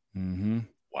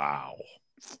 wow.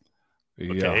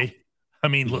 Okay. I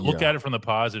mean, look at it from the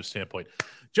positive standpoint.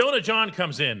 Jonah John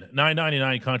comes in,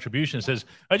 $9.99 contribution, says,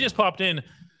 I just popped in.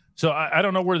 So I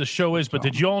don't know where the show is, but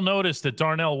did you all notice that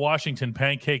Darnell Washington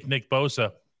pancaked Nick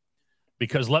Bosa?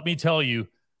 Because let me tell you,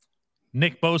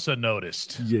 Nick Bosa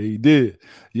noticed. Yeah, he did.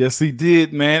 Yes, he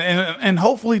did, man. And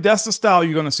hopefully that's the style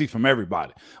you're going to see from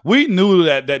everybody. We knew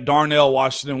that Darnell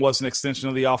Washington was an extension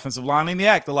of the offensive line, and he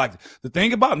acted like it. The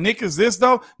thing about Nick is this,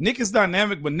 though. Nick is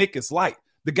dynamic, but Nick is light.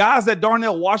 The guys that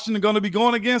Darnell Washington are going to be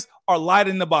going against are light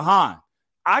in the behind.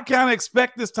 I kind of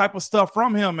expect this type of stuff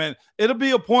from him, and it'll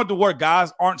be a point to where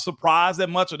guys aren't surprised that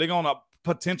much, or they're going to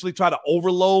potentially try to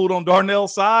overload on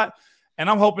Darnell's side. And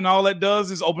I'm hoping all that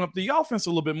does is open up the offense a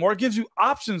little bit more. It gives you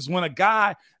options when a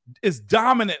guy is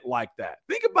dominant like that.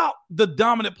 Think about the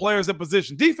dominant players at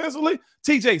position. Defensively,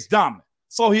 TJ's dominant,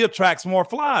 so he attracts more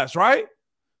flies, right?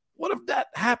 What if that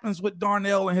happens with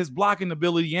Darnell and his blocking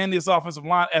ability and his offensive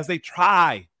line as they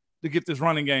try to get this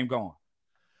running game going?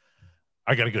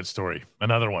 I got a good story.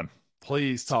 Another one.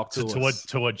 Please talk to us.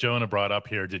 To what Jonah brought up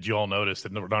here. Did you all notice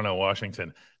that Darnell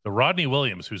Washington, the Rodney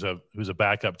Williams, who's a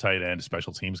backup tight end,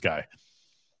 special teams guy,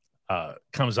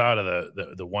 comes out of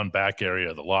the one back area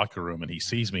of the locker room, and he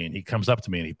sees me, and he comes up to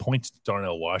me, and he points to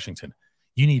Darnell Washington.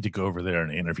 You need to go over there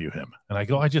and interview him. And I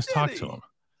go, I just talked to him.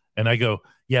 And I go,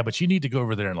 yeah, but you need to go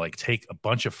over there and like take a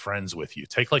bunch of friends with you.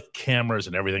 Take like cameras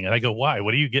and everything. And I go, why?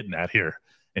 What are you getting at here?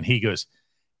 And he goes,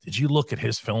 did you look at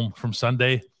his film from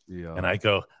Sunday? Yeah. And I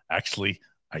go, actually,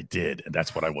 I did. And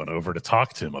that's what I went over to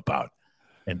talk to him about.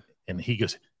 And he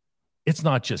goes, it's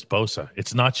not just Bosa.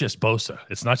 It's not just Bosa.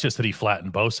 It's not just that he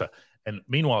flattened Bosa. And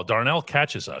meanwhile, Darnell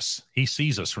catches us. He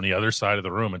sees us from the other side of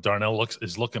the room, and Darnell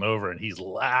is looking over, and he's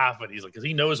laughing. He's like, because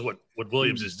he knows what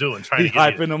Williams is doing, trying to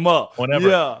get hyping him up. Whenever.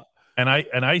 Yeah. And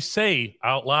I say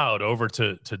out loud over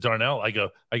to Darnell, I go,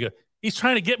 he's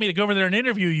trying to get me to go over there and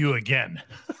interview you again.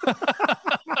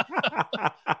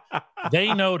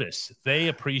 They notice. They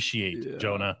appreciate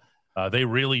Jonah. They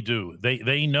really do.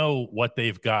 They know what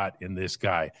they've got in this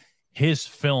guy. His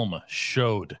film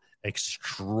showed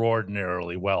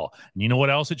extraordinarily well. And you know what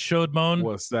else it showed, Moan?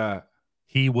 What's that?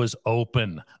 He was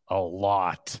open a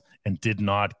lot and did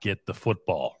not get the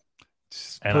football.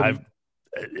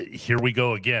 Here we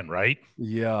go again, right?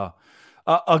 Yeah.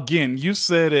 Again, you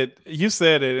said it,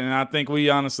 and I think we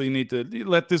honestly need to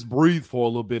let this breathe for a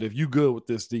little bit. If you good with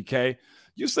this, DK,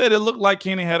 you said it looked like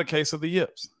Kenny had a case of the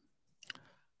yips.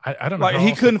 I don't know. Like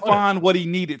he couldn't find what he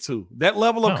needed to. That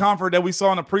level of comfort that we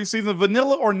saw in the preseason,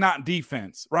 vanilla or not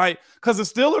defense, right? Because the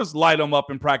Steelers light him up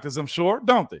in practice, I'm sure,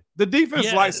 don't they? The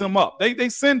defense lights him up. They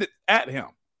send it at him.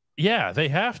 Yeah, they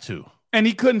have to. And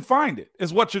he couldn't find it,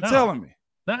 is what you're telling me.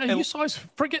 No, you saw his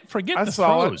forget the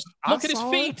throws. Look at his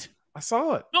feet. I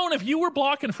saw it. No, and if you were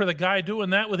blocking for the guy doing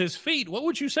that with his feet, what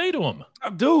would you say to him?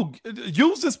 Dude,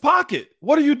 use this pocket.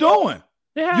 What are you doing?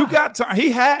 Yeah. You got time. He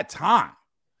had time.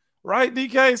 Right,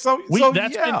 DK? So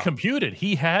that's been computed.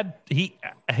 He had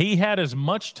as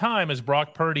much time as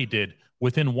Brock Purdy did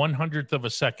within 100th of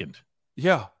a second.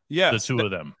 Yeah, yes. The two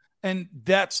of them. And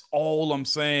that's all I'm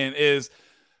saying is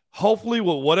hopefully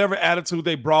with whatever attitude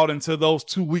they brought into those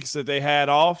 2 weeks that they had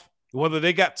off, whether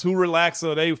they got too relaxed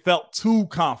or they felt too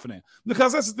confident.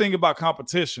 Because that's the thing about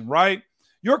competition, right?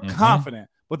 You're confident,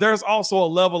 but there's also a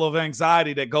level of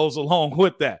anxiety that goes along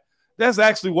with that. That's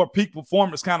actually where peak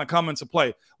performance kind of come into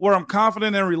play, where I'm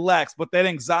confident and relaxed, but that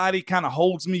anxiety kind of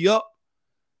holds me up.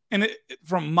 And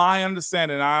from my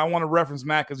understanding, I want to reference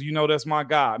Mac because you know that's my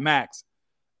guy, Max.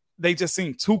 They just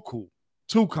seem too cool,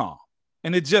 too calm.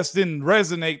 And it just didn't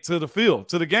resonate to the field,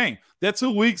 to the game. That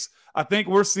 2 weeks, I think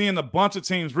we're seeing a bunch of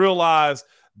teams realize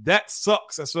that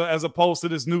sucks as opposed to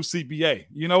this new CBA.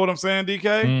 You know what I'm saying, DK?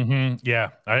 Mm-hmm. Yeah,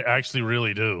 I actually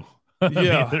really do.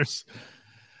 Yeah.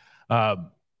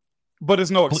 But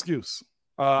it's no excuse.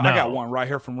 No. I got one right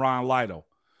here from Ryan Lido.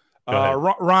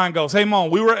 Ryan goes, hey, Mon,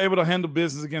 we were able to handle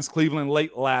business against Cleveland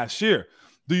late last year.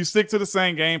 Do you stick to the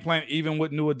same game plan even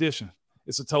with new addition?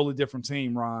 It's a totally different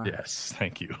team, Ryan. Yes,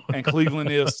 thank you. And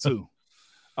Cleveland is too.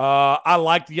 I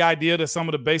like the idea that some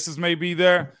of the bases may be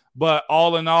there, but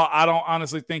all in all, I don't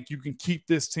honestly think you can keep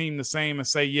this team the same and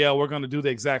say, yeah, we're going to do the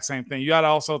exact same thing. You got to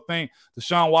also think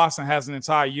Deshaun Watson has an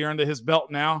entire year under his belt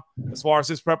now as far as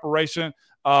his preparation.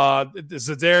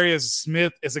 Zadarius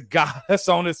Smith is a guy that's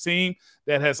on his team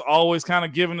that has always kind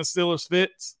of given the Steelers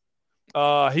fits.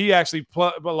 He actually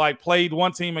played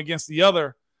one team against the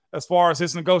other as far as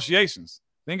his negotiations.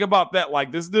 Think about that.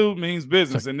 Like, this dude means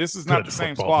business, and this is not the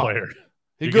same squad.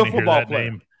 He's a good football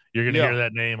player. You're going to hear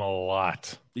that name a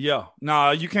lot. Yeah.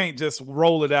 No, you can't just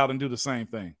roll it out and do the same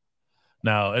thing.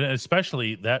 No, and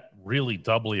especially that really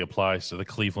doubly applies to the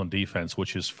Cleveland defense,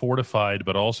 which is fortified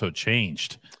but also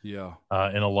changed in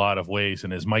a lot of ways.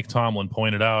 And as Mike Tomlin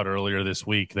pointed out earlier this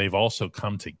week, they've also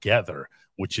come together,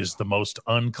 which is the most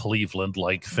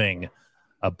un-Cleveland-like thing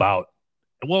about,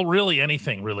 well, really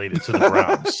anything related to the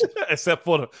Browns. except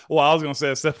for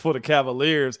the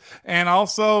Cavaliers. And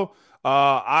also,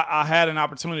 I had an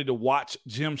opportunity to watch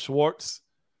Jim Schwartz,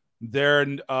 their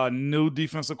new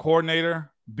defensive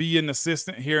coordinator, be an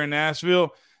assistant here in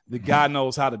Nashville. The guy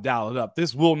knows how to dial it up.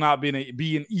 This will not be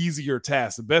an easier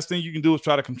task. The best thing you can do is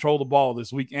try to control the ball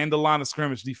this week and the line of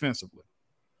scrimmage defensively.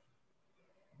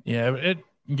 Yeah,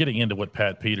 getting into what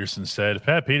Pat Peterson said.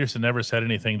 Pat Peterson never said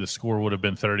anything. The score would have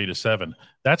been 30-7.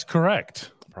 That's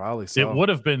correct. Probably so. It would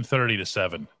have been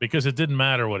 30-7 because it didn't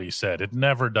matter what he said. It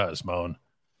never does, Moan.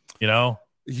 You know?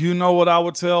 You know what I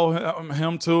would tell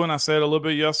him too, and I said a little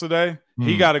bit yesterday?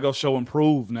 He got to go show and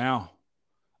prove now.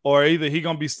 Or either he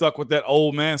going to be stuck with that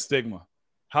old man stigma.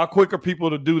 How quick are people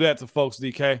to do that to folks,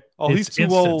 DK? Oh, he's too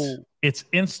old. It's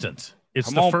instant.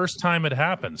 It's the first time it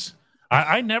happens.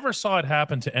 I never saw it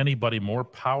happen to anybody more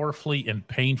powerfully and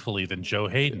painfully than Joe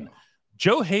Hayden. Yeah.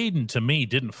 Joe Hayden, to me,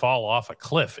 didn't fall off a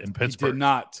cliff in Pittsburgh. He did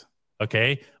not.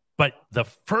 Okay? But the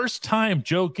first time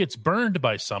Joe gets burned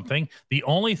by something, the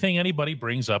only thing anybody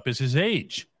brings up is his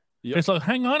age. Yep. It's like,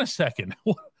 hang on a second.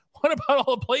 What about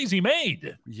all the plays he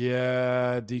made?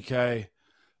 Yeah, DK.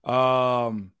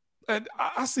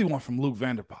 I see one from Luke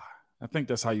Vanderpie. I think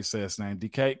that's how you say his name,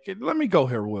 DK. Let me go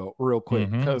here real quick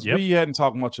because we hadn't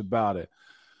talked much about it.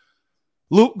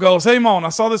 Luke goes, hey, Mon, I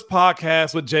saw this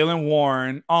podcast with Jaylen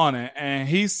Warren on it, and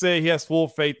he said he has full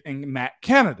faith in Matt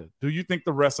Canada. Do you think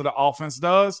the rest of the offense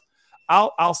does?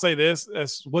 I'll say this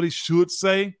as what he should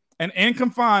say. And in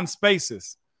confined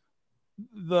spaces,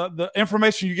 the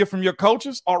information you get from your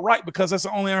coaches are right because that's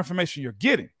the only information you're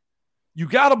getting. You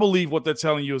got to believe what they're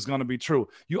telling you is going to be true.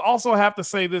 You also have to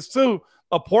say this too.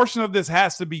 A portion of this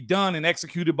has to be done and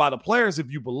executed by the players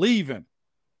if you believe in.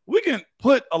 We can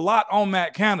put a lot on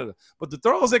Matt Canada, but the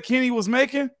throws that Kenny was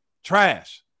making,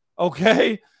 trash.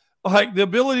 Okay? Like the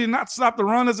ability to not stop the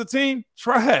run as a team,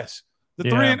 trash. The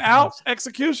 3 and outs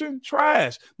execution,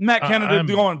 trash. Matt Canada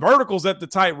going verticals at the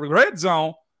tight red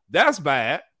zone, that's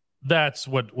bad. That's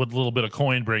what little bit of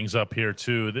coin brings up here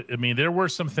too. I mean, there were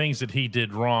some things that he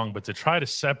did wrong, but to try to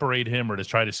separate him or to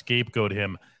try to scapegoat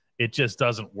him, it just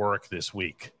doesn't work this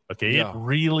week. Okay, yeah. It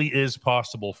really is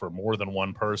possible for more than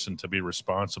one person to be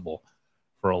responsible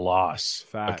for a loss.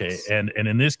 Facts. Okay, and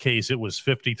in this case, it was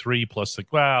 53 plus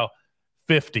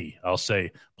 50, I'll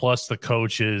say, plus the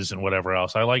coaches and whatever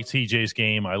else. I liked TJ's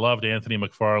game. I loved Anthony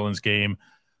McFarland's game.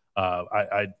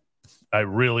 I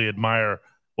really admire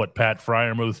what Pat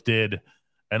Freiermuth did.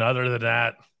 And other than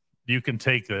that, you can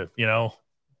take Darnell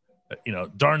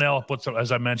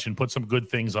as I mentioned, put some good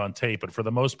things on tape, but for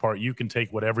the most part, you can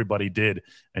take what everybody did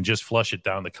and just flush it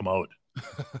down the commode.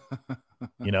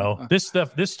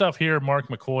 This stuff here, Mark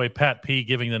McCoy, Pat P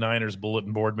giving the Niners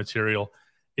bulletin board material.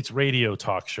 It's radio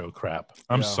talk show crap.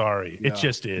 I'm sorry. Yeah. It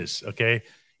just is. Okay.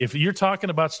 If you're talking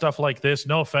about stuff like this,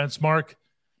 no offense, Mark,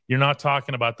 you're not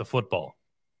talking about the football.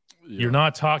 Yeah. You're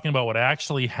not talking about what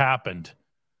actually happened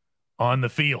on the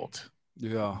field.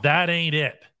 Yeah. That ain't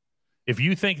it. If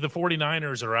you think the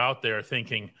 49ers are out there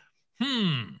thinking,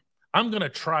 I'm going to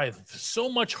try so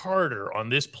much harder on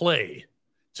this play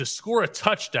to score a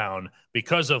touchdown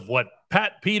because of what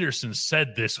Pat Peterson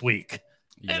said this week.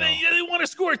 Yeah. And they want to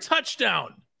score a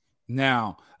touchdown.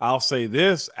 Now, I'll say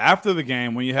this after the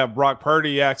game when you have Brock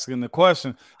Purdy asking the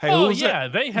question, hey, who's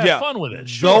that? They have fun with it.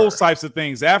 Sure. Those types of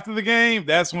things. After the game,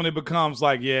 that's when it becomes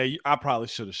like, I probably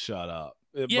should have shut up.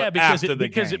 Yeah,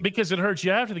 because it hurts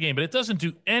you after the game, but it doesn't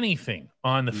do anything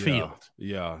on the field.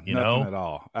 Yeah, nothing at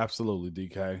all. Absolutely,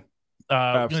 DK.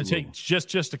 I'm going to take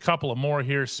just a couple of more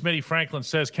here. Smitty Franklin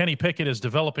says, Kenny Pickett is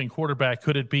developing quarterback.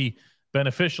 Could it be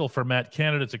beneficial for Matt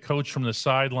Canada to coach from the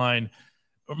sideline?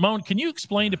 Ramon, can you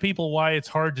explain to people why it's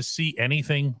hard to see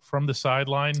anything from the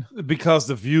sideline? Because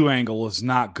the view angle is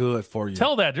not good for you.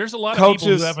 Tell that. There's a lot of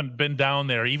people who haven't been down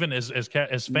there, even as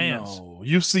fans. No,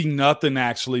 you see nothing,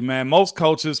 actually, man. Most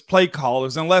coaches, play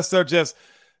callers, unless they're just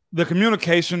the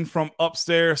communication from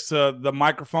upstairs to the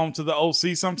microphone to the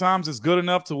OC sometimes is good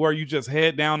enough to where you just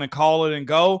head down and call it and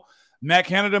go. Matt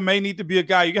Canada may need to be a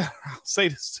guy. You got to say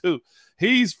this, too.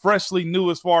 He's freshly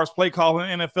new as far as play calling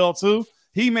in NFL, too.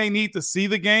 He may need to see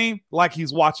the game like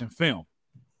he's watching film.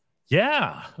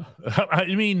 Yeah. I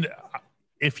mean,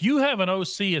 if you have an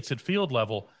OC, it's at field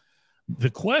level. The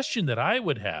question that I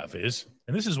would have is,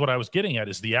 and this is what I was getting at,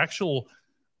 is the actual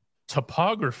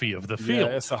topography of the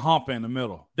field. Yeah, it's a hump in the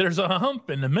middle. There's a hump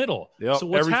in the middle. Yep, so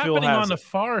what's happening on the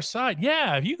far side?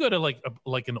 Yeah, if you go to like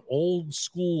an old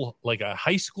school, like a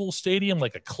high school stadium,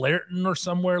 like a Clairton or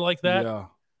somewhere like that,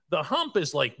 the hump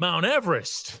is like Mount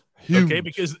Everest. Huge. Okay,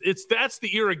 because that's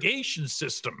the irrigation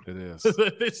system. It is.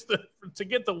 It's to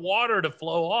get the water to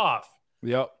flow off.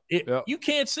 Yep. You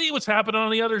can't see what's happening on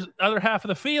the other half of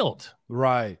the field.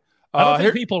 Right. I don't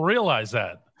think people realize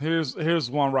that.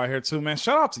 Here's one right here too, man.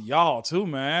 Shout out to y'all too,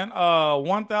 man.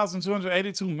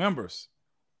 1,282 members.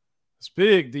 It's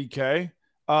big, DK.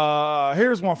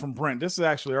 Here's one from Brent. This is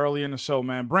actually early in the show,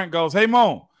 man. Brent goes, "Hey,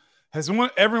 Mo, has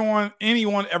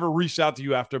anyone ever reached out to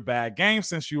you after a bad game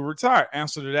since you retired?"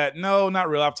 Answer to that, no, not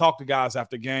really. I've talked to guys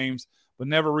after games, but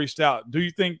never reached out. Do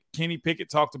you think Kenny Pickett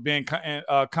talked to Ben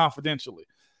confidentially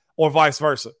or vice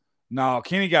versa? No,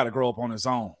 Kenny got to grow up on his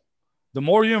own. The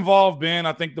more you involve Ben,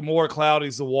 I think the more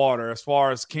cloudy's the water as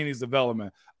far as Kenny's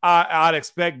development. I'd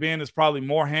expect Ben is probably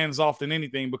more hands-off than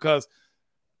anything because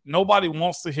nobody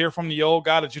wants to hear from the old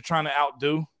guy that you're trying to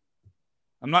outdo.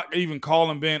 I'm not even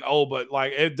calling Ben old, but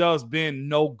like it does Ben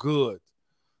no good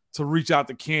to reach out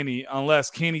to Kenny unless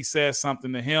Kenny says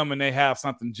something to him and they have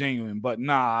something genuine. But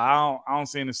nah, I don't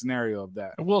see any scenario of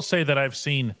that. I will say that I've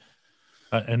seen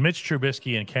and Mitch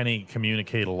Trubisky and Kenny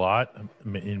communicate a lot.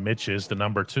 And Mitch is the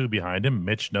number 2 behind him.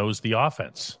 Mitch knows the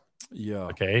offense. Yeah.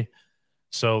 Okay.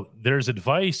 So there's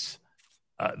advice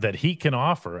that he can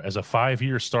offer as a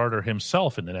 5-year starter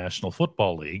himself in the National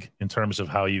Football League in terms of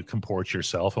how you comport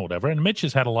yourself and whatever. And Mitch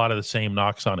has had a lot of the same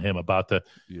knocks on him about the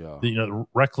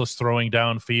reckless throwing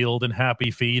downfield and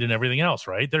happy feet and everything else,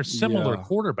 right? They're similar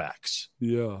quarterbacks.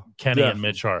 Yeah. Kenny and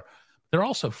Mitch are. They're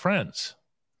also friends.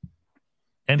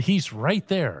 And he's right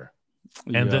there.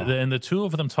 And the two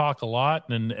of them talk a lot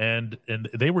and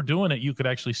they were doing it. You could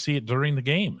actually see it during the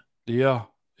game. Yeah.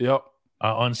 Yep.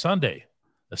 On Sunday.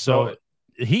 So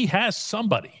he has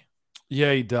somebody.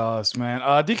 Yeah, he does, man.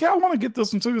 DK, I want to get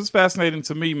this one too. It's fascinating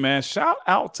to me, man. Shout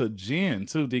out to Jen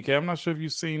too, DK. I'm not sure if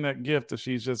you've seen that gift that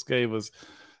she just gave us.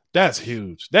 That's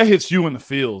huge. That hits you in the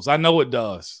feels. I know it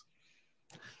does.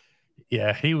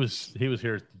 Yeah, he was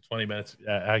here 20 minutes.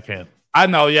 I can't. I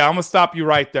know. Yeah, I'm gonna stop you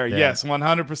right there. Yeah. Yes,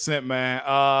 100%, man.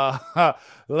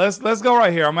 Let's go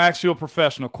right here. I'm gonna ask you a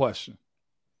professional question.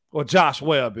 Well, Josh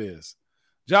Webb is.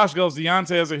 Josh goes,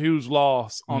 Deontay has a huge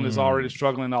loss on his already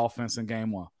struggling offense in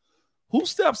game 1. Who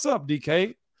steps up,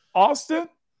 DK? Austin,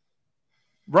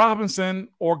 Robinson,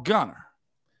 or Gunner?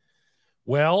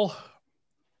 Well,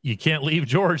 you can't leave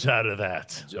George out of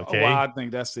that. Okay. Well, I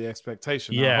think that's the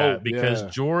expectation. Yeah, because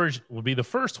George will be the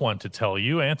first one to tell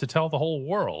you and to tell the whole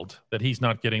world that he's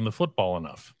not getting the football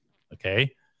enough.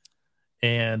 Okay.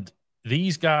 And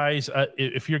these guys,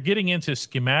 if you're getting into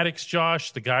schematics,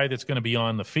 Josh, the guy that's going to be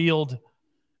on the field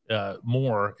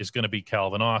more is going to be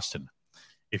Calvin Austin.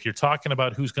 If you're talking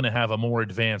about who's going to have a more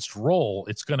advanced role,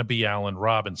 it's going to be Allen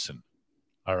Robinson.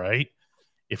 All right.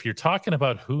 If you're talking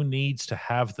about who needs to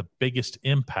have the biggest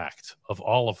impact of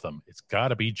all of them, it's got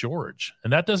to be George.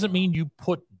 And that doesn't mean you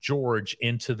put George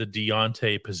into the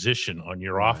Deontay position on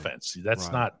your offense.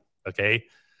 That's not okay.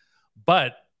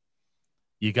 But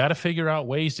you got to figure out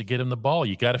ways to get him the ball.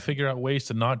 You got to figure out ways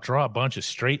to not draw a bunch of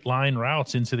straight line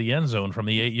routes into the end zone from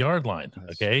the 8-yard line.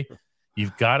 Okay.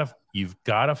 You've got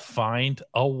to find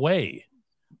a way.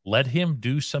 Let him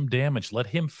do some damage. Let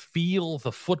him feel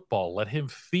the football. Let him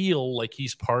feel like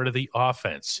he's part of the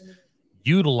offense.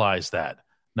 Utilize that.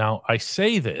 Now, I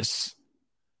say this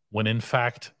when, in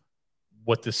fact,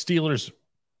 what the Steelers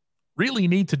really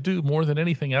need to do more than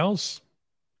anything else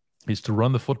is to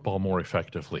run the football more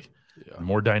effectively,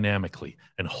 more dynamically,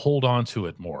 and hold on to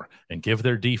it more and give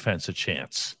their defense a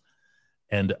chance.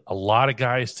 And a lot of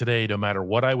guys today, no matter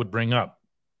what I would bring up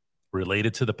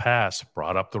related to the pass,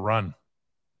 brought up the run.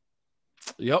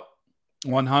 Yep,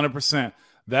 100%.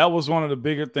 That was one of the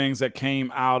bigger things that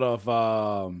came out of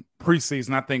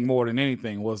preseason, I think more than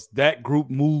anything, was that group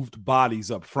moved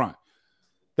bodies up front.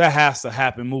 That has to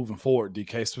happen moving forward,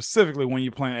 DK, specifically when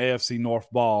you're playing AFC North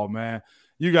ball, man.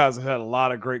 You guys have had a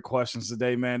lot of great questions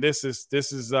today, man. This is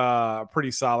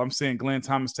pretty solid. I'm seeing Glenn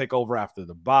Thomas take over after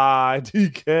the bye.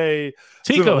 DK.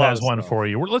 Tico has one for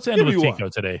you. Let's end with Tico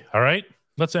today, all right?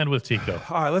 Let's end with Tico.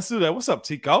 All right, let's do that. What's up,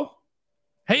 Tico?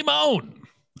 Hey, Moan,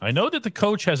 I know that the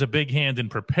coach has a big hand in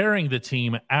preparing the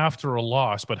team after a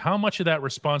loss, but how much of that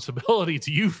responsibility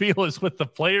do you feel is with the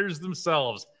players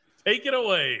themselves? Take it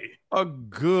away. A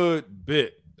good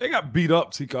bit. They got beat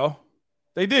up, Tico.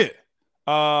 They did.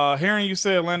 Hearing you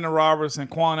say Landon Roberts and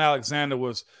Quan Alexander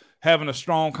was having a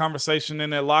strong conversation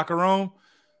in that locker room,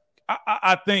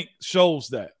 I think shows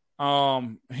that.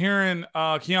 Hearing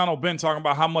Keanu Ben talking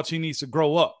about how much he needs to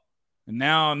grow up. And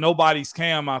now nobody's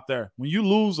Cam out there. When you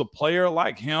lose a player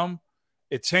like him,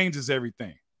 it changes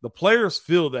everything. The players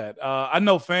feel that. I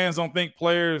know fans don't think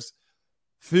players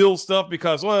feel stuff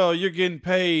because, well, you're getting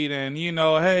paid and,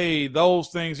 hey, those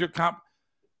things,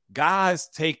 guys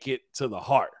take it to the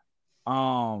heart.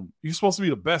 You're supposed to be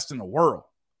the best in the world.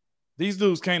 These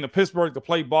dudes came to Pittsburgh to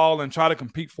play ball and try to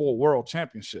compete for a world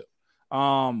championship.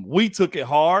 We took it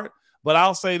hard, but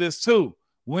I'll say this too.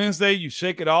 Wednesday, you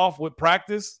shake it off with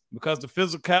practice because the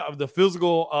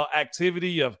physical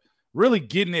activity of really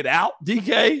getting it out,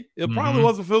 DK. It probably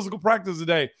was a physical practice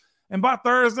today. And by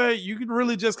Thursday, you can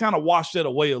really just kind of wash that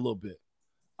away a little bit.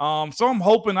 So I'm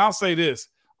hoping, I'll say this,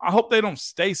 I hope they don't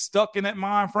stay stuck in that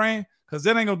mind frame because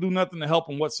that ain't going to do nothing to help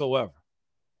them whatsoever.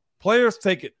 Players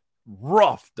take it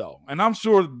rough, though. And I'm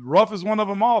sure rough is one of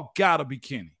them all. Got to be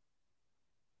Kenny.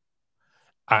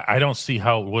 I don't see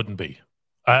how it wouldn't be.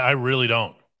 I really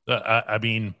don't. I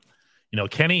mean,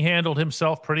 Kenny handled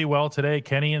himself pretty well today.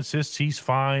 Kenny insists he's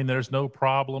fine. There's no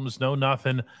problems, no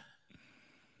nothing.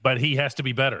 But he has to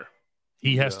be better.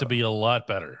 He has to be a lot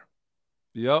better.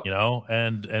 Yep.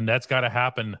 And that's got to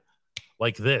happen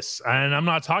like this. And I'm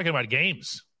not talking about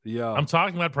games. Yeah. I'm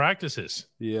talking about practices.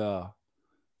 Yeah.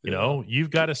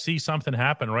 You've got to see something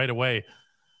happen right away.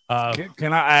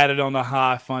 Can I add it on the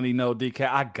high funny note, DK?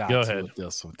 I got Go to ahead. with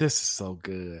this one. This is so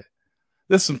good.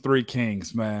 This is some Three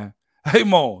Kings, man. Hey,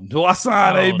 Mon, do I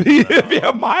sign AB if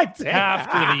you're my team?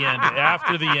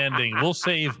 After the ending. We'll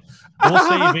save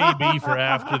AB for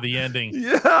after the ending.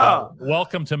 Yeah.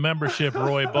 Welcome to membership,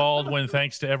 Roy Baldwin.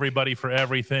 Thanks to everybody for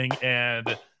everything.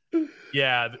 And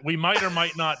yeah, we might or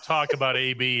might not talk about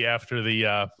AB after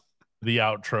the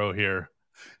outro here.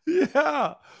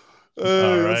 Yeah.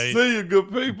 All right. See you,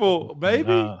 good people.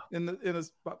 Maybe in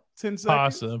about 10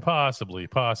 seconds.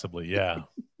 Possibly, yeah.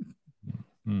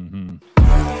 Mm-hmm.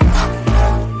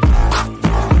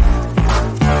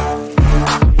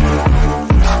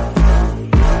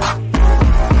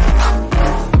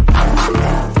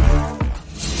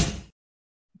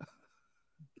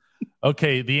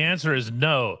 Okay, the answer is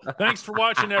no. Thanks for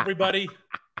watching, everybody.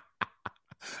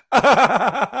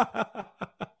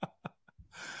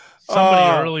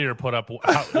 Somebody earlier put up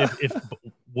if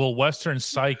will Western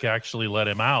Psych actually let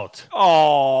him out?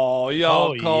 Oh,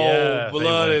 y'all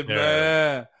cold-blooded,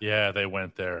 man. Yeah, they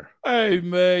went there. Hey,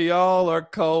 man, y'all are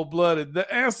cold-blooded.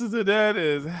 The answer to that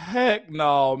is heck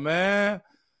no, man.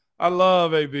 I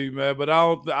love AB, man, but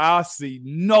I see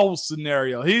no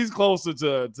scenario. He's closer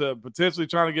to potentially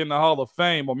trying to get in the Hall of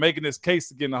Fame or making his case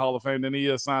to get in the Hall of Fame than he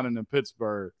is signing in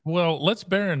Pittsburgh. Well, let's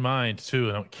bear in mind, too,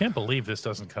 and I can't believe this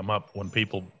doesn't come up when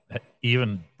people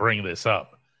even bring this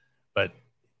up, but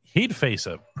he'd face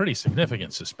a pretty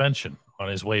significant suspension on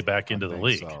his way back into the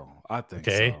league. I think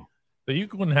so. But you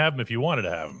wouldn't have him if you wanted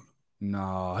to have him.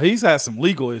 No, he's had some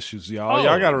legal issues, y'all.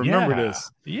 Y'all got to remember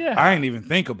this. Yeah. I didn't even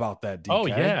think about that, DK. Oh,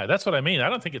 yeah. That's what I mean. I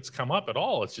don't think it's come up at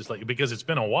all. It's just like because it's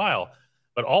been a while.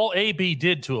 But all AB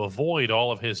did to avoid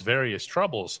all of his various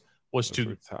troubles was to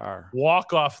retire,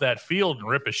 walk off that field and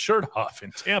rip his shirt off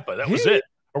in Tampa. That was it.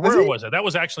 Or where was it? That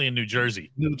was actually in New Jersey.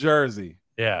 New Jersey.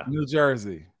 Yeah. New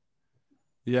Jersey.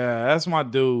 Yeah, that's my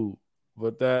dude.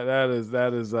 But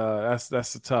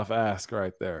that's a tough ask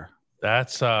right there.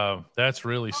 That's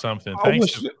really something.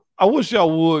 I wish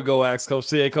y'all would go ask Coach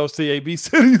T. Coach TAB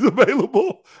said he's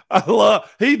available.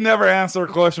 He'd never answer a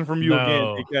question from you again,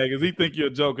 DK, because he think you're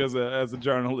a joke as a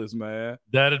journalist, man.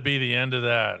 That'd be the end of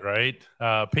that, right?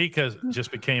 Pika just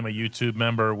became a YouTube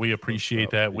member. We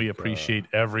appreciate that. We appreciate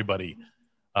everybody.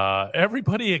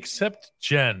 Everybody except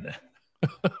Jen.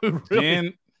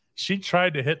 Jen, she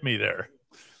tried to hit me there.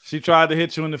 She tried to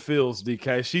hit you in the fields,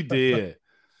 DK. She did.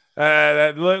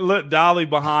 Look, Dolly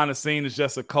behind the scene is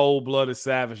just a cold-blooded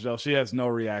savage, though. She has no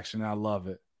reaction. I love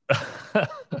it.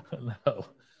 No.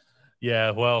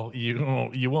 Yeah, well,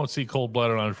 you won't see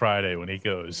cold-blooded on Friday when he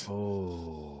goes.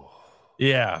 Oh.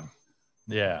 Yeah.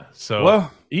 So,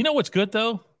 you know what's good,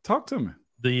 though? Talk to me.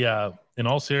 In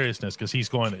all seriousness, because he's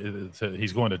going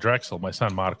to Drexel, my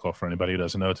son Marco, for anybody who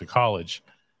doesn't know, to college.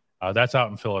 That's out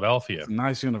in Philadelphia. It's a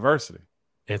nice university.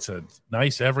 It's a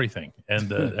nice everything. And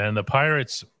the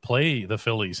Pirates play the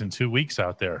Phillies in 2 weeks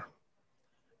out there.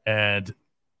 And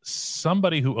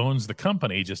somebody who owns the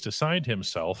company just assigned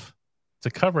himself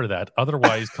to cover that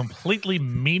otherwise completely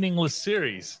meaningless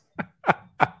series.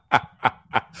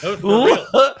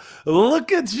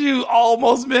 Look at you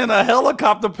almost being a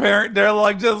helicopter parent there,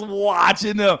 like just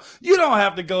watching them. You don't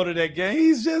have to go to that game.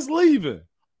 He's just leaving.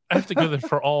 I have to go there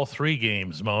for all 3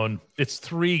 games, Moan. It's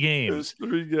 3 games. It's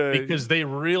 3 games. Because they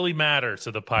really matter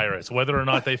to the Pirates, whether or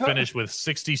not they finish with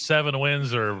 67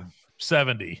 wins or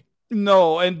 70.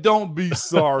 No, and don't be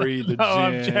sorry,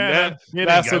 Jen.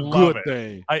 That's a good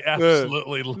thing. I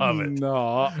absolutely love it.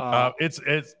 No,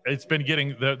 it's been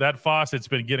getting that faucet's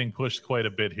been getting pushed quite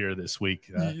a bit here this week.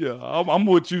 Yeah, I'm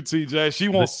with you, TJ. She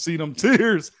wants to see them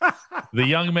tears. The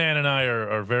young man and I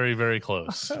are very, very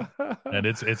close, and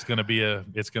it's gonna be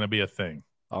a thing.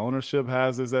 Ownership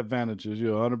has its advantages.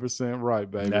 You're 100% right,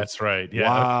 baby. That's right. Yeah.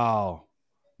 Wow.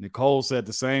 Nicole said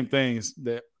the same things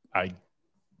that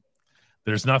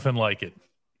There's nothing like it.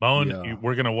 Moan,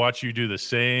 we're going to watch you do the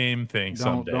same thing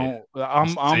someday.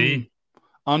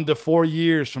 under 4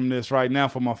 years from this right now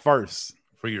for my first.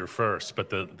 For your first, but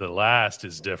the last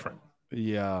is different.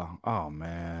 Yeah. Oh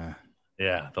man.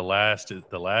 Yeah, the last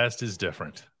is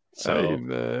different. So hey,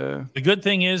 the good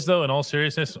thing is, though, in all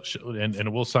seriousness,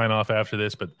 and we'll sign off after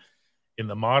this, but in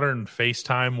the modern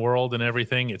FaceTime world and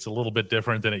everything, it's a little bit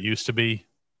different than it used to be.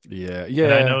 Yeah.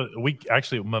 And I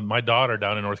know my daughter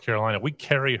down in North Carolina, we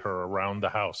carry her around the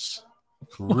house.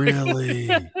 Really?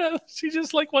 She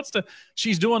just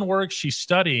she's doing work, she's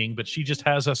studying, but she just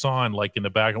has us on like in the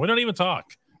back, and we don't even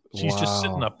talk. She's just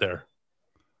sitting up there.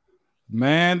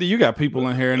 Man, you got people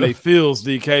in here and they feels,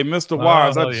 DK. Mr.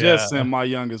 Wires, I just sent my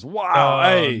youngest. Wow.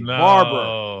 Hey, no.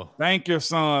 Barbara, thank your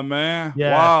son, man.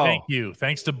 Yeah, wow. Thank you.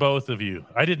 Thanks to both of you.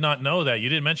 I did not know that. You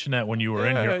didn't mention that when you were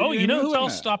in here. Oh, you know who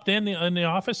else stopped in the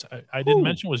office? I didn't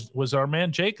mention was our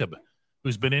man Jacob,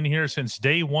 who's been in here since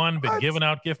day one, been giving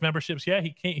out gift memberships. Yeah,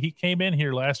 he came in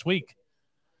here last week.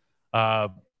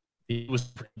 He was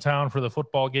in town for the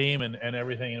football game and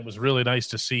everything, and it was really nice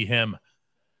to see him.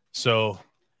 So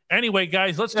anyway,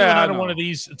 guys, let's do another one of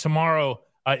these tomorrow.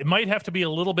 It might have to be a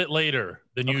little bit later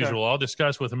than usual. I'll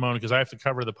discuss with Ramon because I have to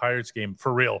cover the Pirates game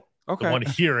for real. Okay. The one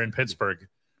here in Pittsburgh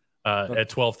at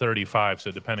 12:35.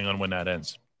 So depending on when that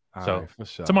ends. All right, for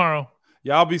sure. Tomorrow.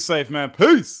 Y'all be safe, man.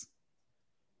 Peace.